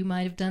there, you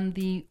might have done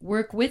the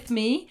work with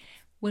me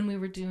when we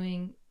were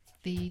doing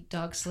the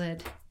dog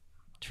sled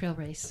trail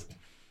race.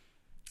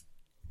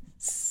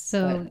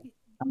 So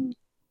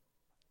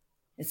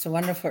it's a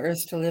wonderful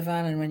earth to live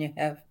on. And when you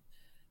have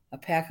a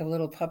pack of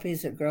little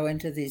puppies that grow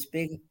into these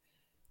big,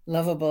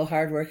 lovable,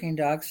 hardworking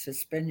dogs to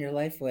spend your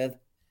life with,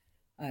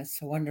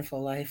 it's a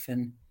wonderful life.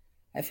 And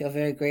I feel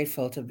very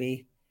grateful to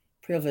be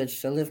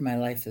privileged to live my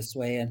life this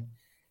way. And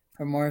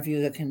for more of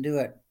you that can do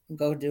it,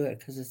 go do it,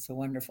 because it's a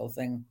wonderful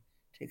thing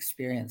to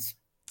experience.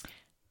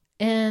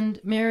 And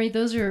Mary,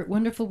 those are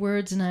wonderful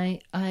words. And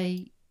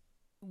I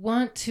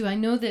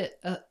know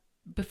that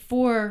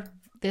before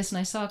this, and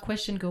I saw a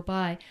question go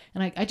by,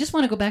 and I just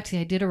want to go back to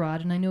the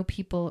Iditarod, and I know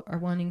people are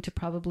wanting to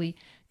probably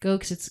go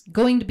because it's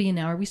going to be an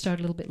hour. We started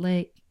a little bit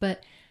late,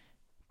 but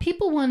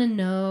people want to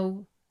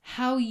know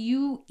how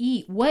you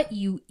eat, what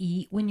you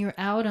eat when you're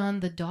out on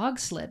the dog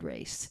sled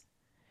race,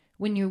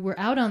 when you were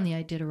out on the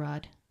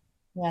Iditarod.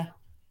 Yeah.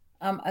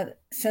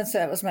 Since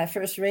that was my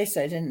first race,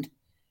 I didn't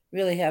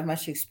really have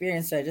much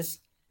experience. I just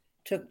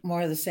took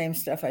more of the same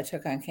stuff I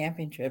took on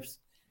camping trips,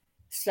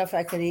 stuff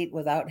I could eat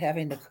without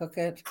having to cook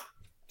it,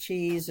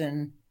 cheese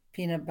and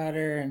peanut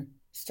butter and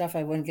stuff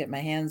I wouldn't get my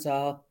hands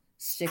all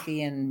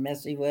sticky and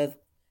messy with.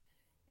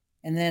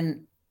 And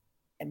then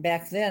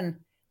back then,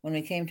 when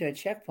we came to a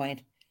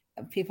checkpoint,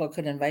 people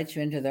could invite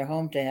you into their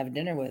home to have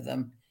dinner with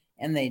them,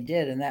 and they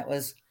did. And that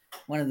was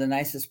one of the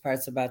nicest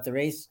parts about the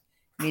race,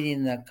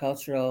 meeting the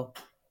cultural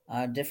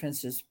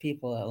differences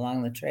people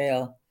along the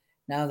trail.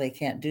 Now they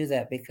can't do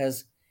that,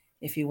 because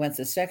if you went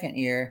the second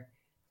year,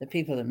 the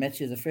people that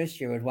met you the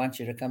first year would want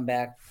you to come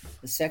back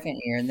the second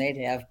year, and they'd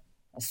have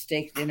a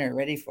steak dinner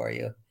ready for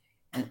you.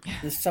 And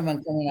there's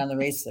someone coming on the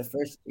race the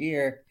first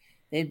year,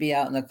 they'd be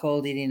out in the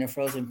cold eating a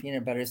frozen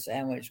peanut butter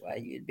sandwich while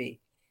you'd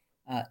be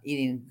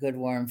eating good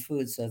warm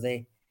food. So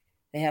they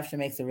they have to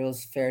make the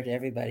rules fair to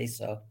everybody,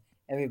 so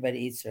everybody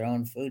eats their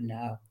own food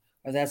now.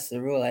 Or that's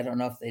the rule. I don't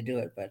know if they do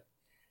it, but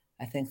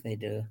I think they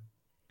do.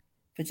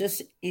 But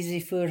just easy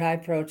food, high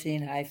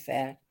protein, high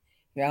fat.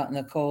 You're out in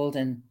the cold,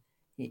 and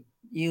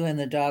you and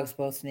the dogs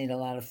both need a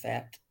lot of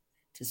fat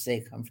to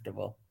stay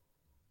comfortable.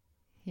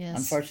 Yes.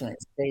 Unfortunately,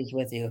 it stays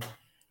with you.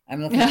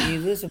 I'm looking. You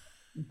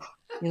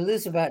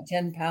lose about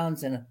 10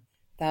 pounds in a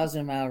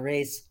 1,000-mile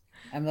race.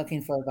 I'm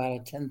looking for about a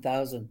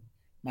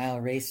 10,000-mile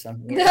race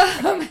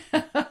somewhere.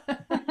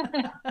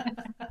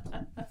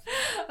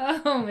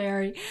 Oh,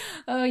 Mary.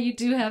 Oh, you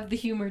do have the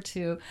humor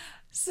too.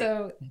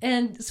 So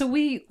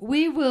we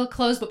will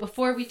close, but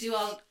before we do,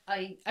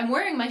 I'm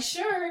wearing my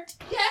shirt.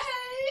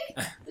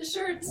 Yay! The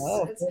shirt's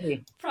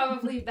pretty.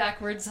 probably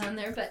backwards on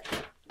there, but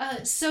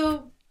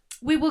so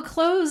we will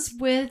close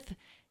with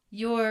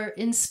your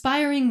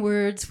inspiring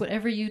words,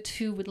 whatever you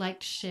two would like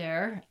to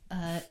share.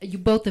 You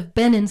both have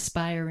been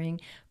inspiring,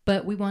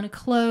 but we want to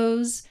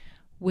close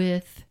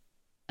with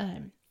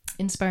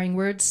inspiring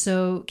words.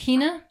 So,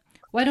 Kina,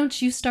 why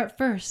don't you start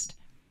first?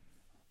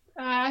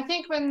 I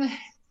think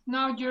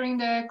now during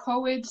the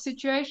COVID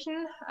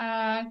situation,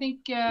 I think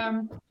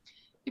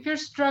if you're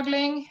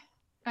struggling,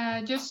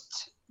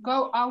 just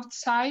go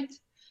outside.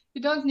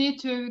 You don't need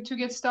to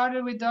get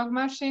started with dog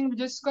mushing, but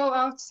just go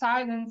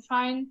outside and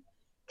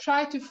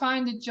try to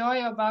find the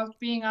joy about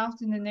being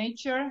out in the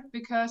nature,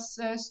 because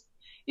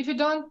if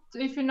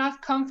you're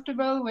not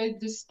comfortable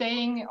with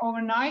staying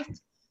overnight,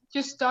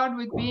 just start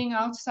with being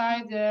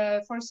outside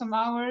for some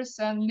hours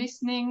and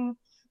listening.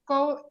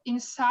 Go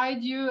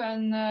inside you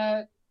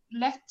and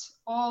let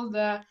all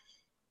the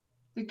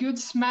good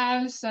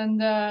smells and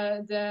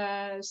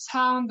the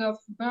sound of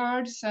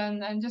birds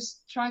and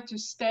just try to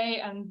stay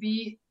and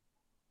be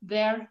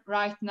there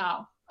right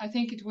now. I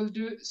think it will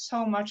do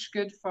so much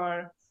good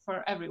for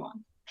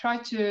everyone. Try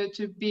to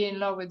be in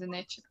love with the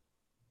nature.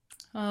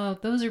 Oh,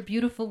 those are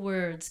beautiful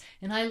words.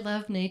 And I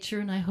love nature,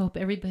 and I hope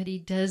everybody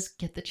does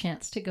get the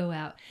chance to go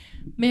out.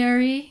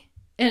 Mary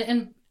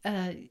and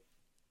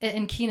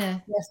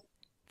Kina, yes.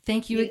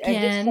 Thank you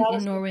again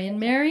in Norway. And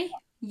Mary,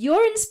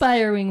 your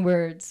inspiring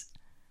words.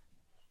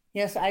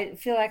 Yes, I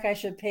feel like I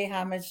should pay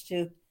homage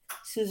to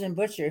Susan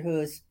Butcher,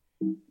 who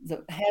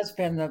has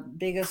been the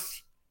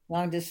biggest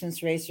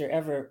long-distance racer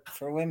ever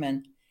for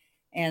women.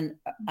 And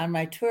on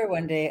my tour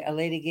one day, a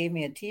lady gave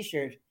me a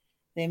T-shirt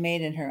they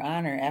made in her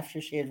honor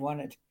after she had won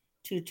it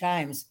 2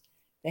 times.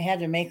 They had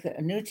to make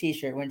a new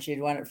T-shirt when she had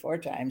won it 4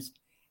 times.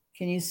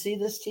 Can you see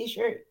this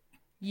T-shirt?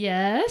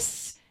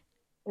 Yes.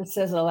 It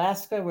says,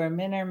 Alaska, where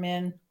men are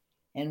men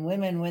and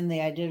women win the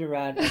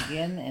Iditarod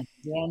again and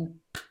again.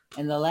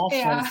 And the last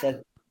one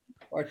said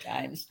 4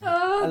 times.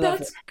 Oh,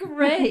 that's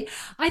great.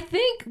 I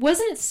think,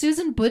 wasn't it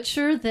Susan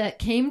Butcher that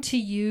came to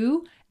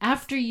you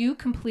after you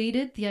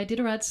completed the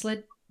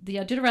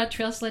Iditarod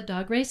Trail Sled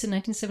Dog Race in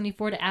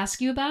 1974 to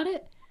ask you about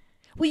it?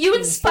 Well, you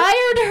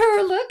inspired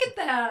her. Look at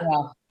that.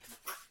 Well,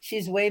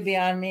 she's way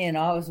beyond me and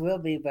always will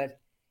be, but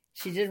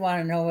she did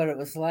want to know what it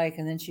was like.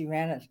 And then she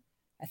ran it,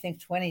 I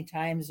think, 20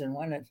 times and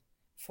won it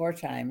 4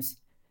 times.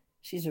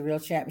 She's a real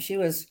champ. She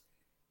was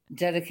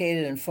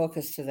dedicated and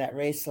focused to that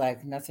race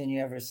like nothing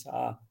you ever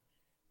saw.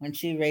 When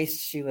she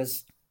raced, she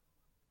was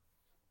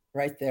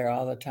right there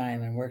all the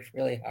time and worked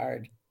really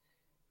hard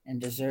and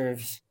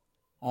deserves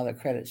all the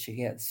credit she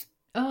gets.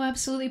 Oh,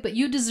 absolutely. But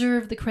you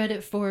deserve the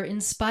credit for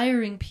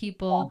inspiring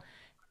people.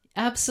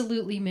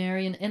 Absolutely,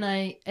 Mary. And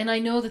I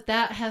know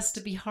that has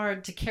to be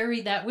hard to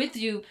carry that with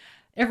you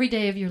every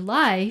day of your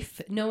life,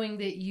 knowing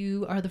that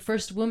you are the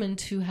first woman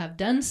to have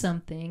done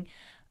something.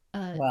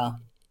 Well,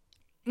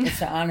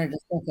 it's an honor to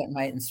think it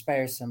might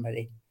inspire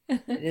somebody.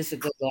 It is a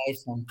good life,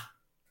 and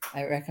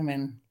I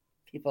recommend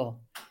people,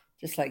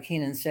 just like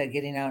Keenan said,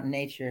 getting out in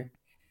nature.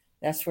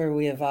 That's where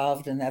we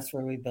evolved, and that's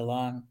where we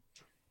belong.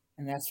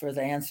 And that's where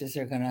the answers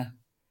are going to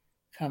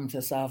come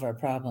to solve our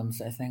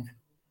problems, I think.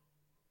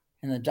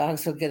 And the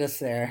dogs will get us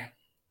there.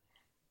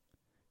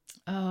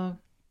 Oh,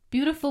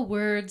 beautiful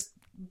words,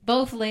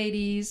 both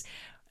ladies.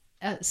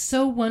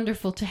 So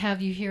wonderful to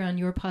have you here on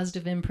Your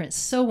Positive Imprint.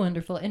 So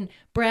wonderful. And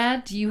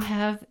Brad, do you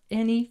have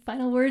any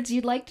final words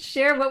you'd like to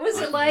share? What was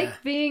it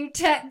like being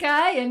tech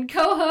guy and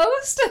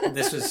co-host?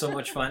 This was so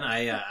much fun.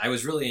 I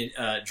was really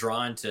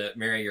drawn to,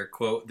 Mary, your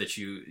quote that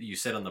you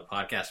said on the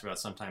podcast about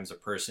sometimes a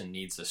person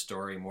needs a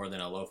story more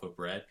than a loaf of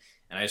bread.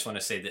 And I just want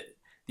to say that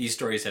these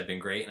stories have been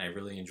great, and I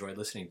really enjoyed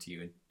listening to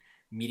you and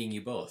meeting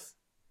you both.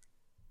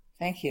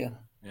 Thank you.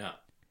 Yeah.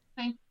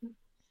 Thank you.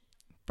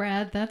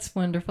 Brad, that's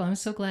wonderful. I'm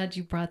so glad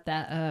you brought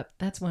that up.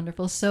 That's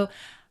wonderful. So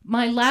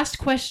my last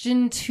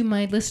question to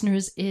my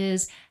listeners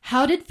is,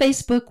 how did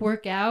Facebook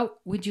work out?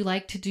 Would you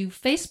like to do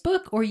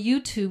Facebook or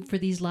YouTube for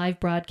these live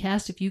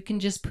broadcasts? If you can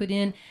just put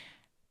in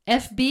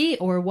FB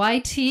or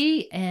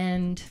YT,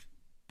 and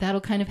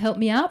that'll kind of help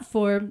me out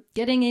for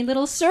getting a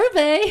little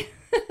survey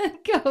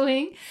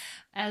going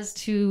as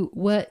to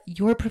what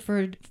your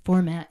preferred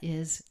format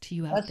is to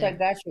you out Once there. I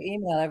got your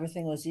email,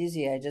 everything was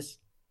easy. I just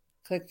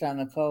clicked on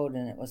the code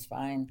and it was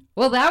fine.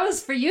 Well, that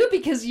was for you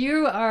because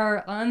you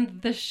are on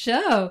the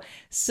show.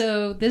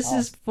 So this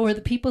is for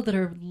the people that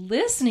are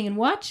listening and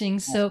watching.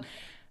 So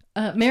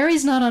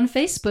Mary's not on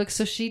Facebook,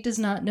 so she does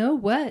not know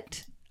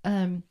what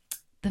the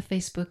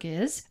Facebook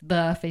is.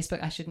 The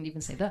Facebook, I shouldn't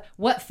even say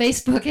what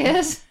Facebook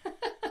is.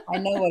 I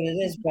know what it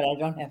is, but I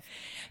don't have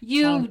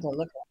time to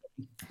look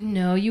at it.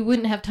 No, you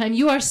wouldn't have time.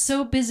 You are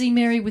so busy,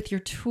 Mary, with your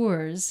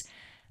tours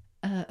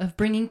of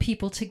bringing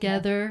people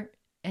together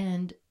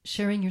and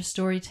sharing your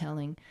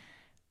storytelling,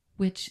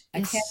 which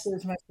I can't do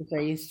as much as I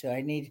used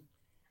to.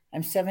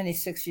 I'm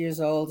 76 years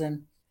old,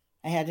 and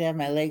I had to have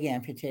my leg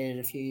amputated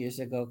a few years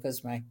ago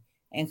because my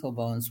ankle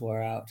bones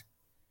wore out.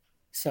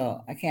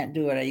 So I can't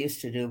do what I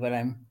used to do, but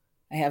I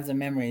have the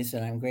memories,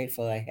 and I'm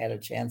grateful I had a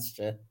chance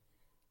to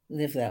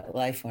live that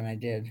life when I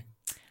did.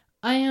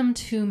 I am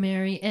too,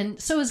 Mary,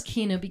 and so is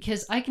Kina,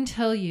 because I can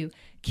tell you,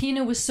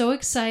 Kina was so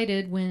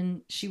excited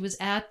when she was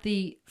at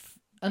the,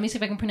 let me see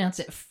if I can pronounce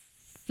it,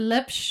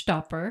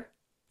 Flippstopper.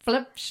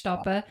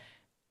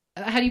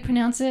 How do you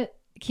pronounce it,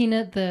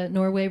 Kina, the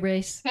Norway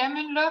race?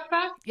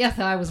 Femmenløpet? Yeah,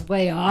 I was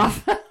way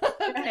off.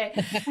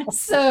 Okay.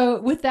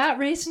 So with that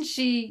race, and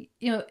she,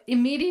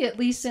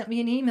 immediately sent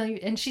me an email,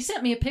 and she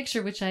sent me a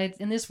picture,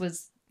 and this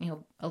was,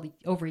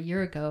 over a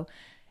year ago.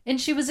 And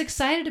she was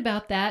excited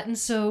about that. And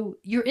so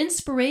your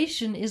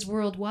inspiration is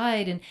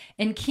worldwide,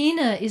 and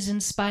Kina is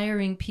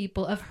inspiring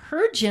people of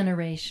her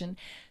generation.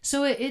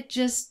 So it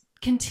just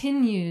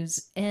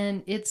continues,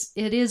 and it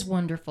is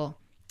wonderful.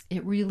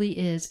 It really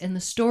is. And the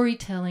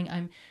storytelling,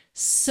 I'm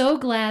so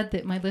glad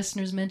that my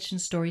listeners mentioned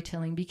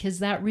storytelling, because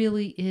that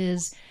really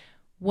is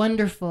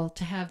wonderful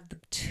to have the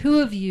two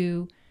of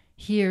you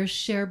here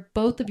share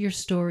both of your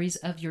stories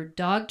of your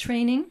dog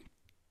training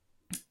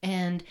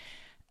and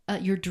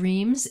your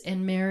dreams,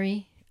 and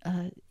Mary,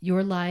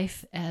 your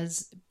life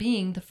as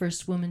being the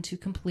first woman to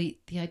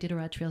complete the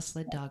Iditarod Trail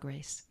Sled Dog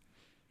Race.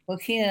 Well,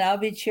 Keenan, I'll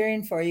be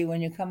cheering for you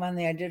when you come on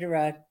the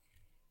Iditarod.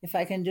 If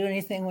I can do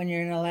anything when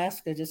you're in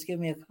Alaska, just give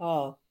me a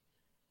call.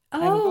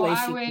 Oh,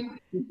 I will.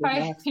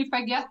 If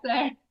I get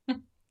there.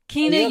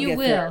 Kina, you will.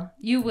 There.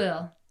 You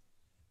will.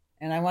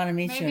 And I want to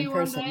meet you in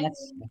person.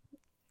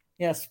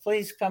 Yes,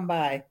 please come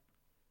by.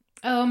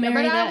 Oh,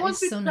 Mary, that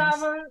is so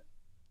nice.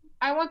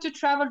 I want to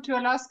travel to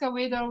Alaska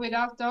with or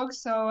without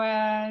dogs, so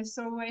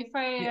if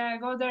I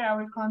go there, I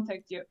will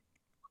contact you.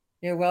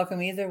 You're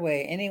welcome either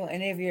way.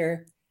 Any of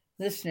your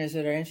listeners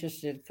that are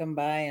interested, come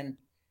by and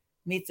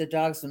meet the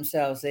dogs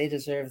themselves. They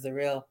deserve the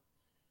real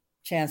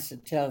chance to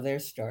tell their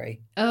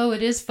story. Oh,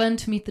 it is fun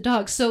to meet the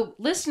dogs. So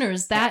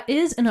listeners, that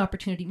is an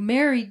opportunity.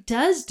 Mary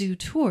does do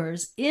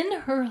tours in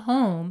her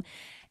home,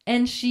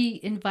 and she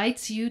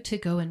invites you to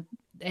go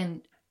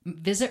and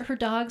visit her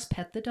dogs,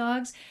 pet the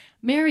dogs.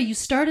 Mary, you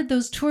started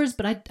those tours,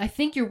 but I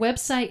think your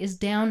website is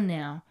down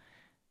now.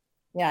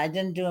 Yeah, I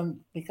didn't do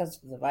them because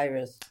of the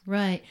virus.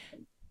 Right.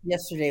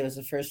 Yesterday was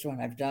the first one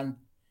I've done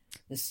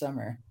this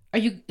summer.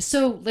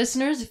 So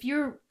listeners, if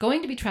you're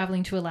going to be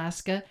traveling to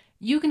Alaska,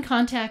 you can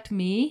contact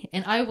me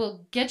and I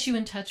will get you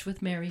in touch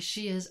with Mary.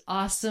 She is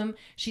awesome.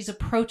 She's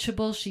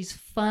approachable. She's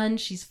fun.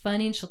 She's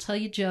funny, and she'll tell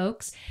you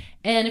jokes.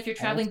 And if you're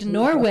traveling to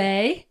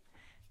Norway,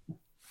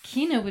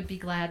 Kina would be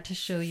glad to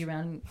show you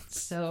around.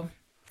 So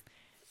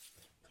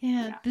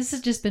yeah, this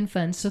has just been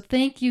fun. So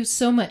thank you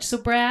so much. So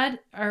Brad,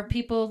 are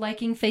people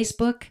liking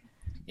Facebook?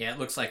 Yeah, it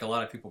looks like a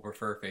lot of people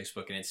prefer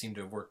Facebook, and it seemed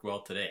to have worked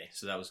well today.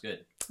 So that was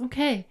good.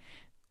 Okay.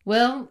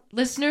 Well,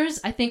 listeners,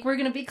 I think we're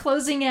going to be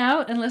closing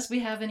out unless we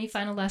have any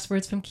final last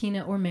words from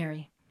Kina or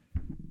Mary.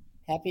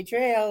 Happy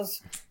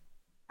trails.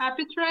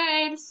 Happy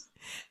trails.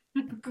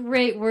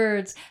 Great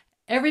words.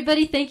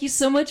 Everybody, thank you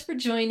so much for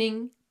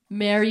joining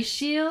Mary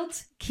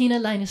Shields, Kina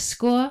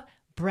Lineskor,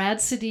 Brad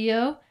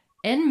Cedillo,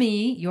 and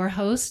me, your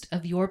host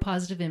of Your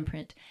Positive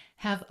Imprint.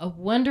 Have a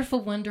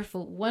wonderful,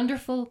 wonderful,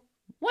 wonderful,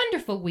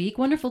 wonderful week,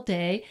 wonderful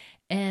day,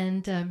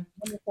 and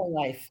wonderful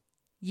life.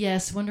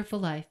 Yes, wonderful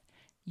life.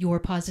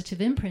 Your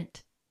Positive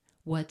Imprint.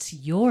 What's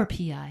your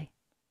PI?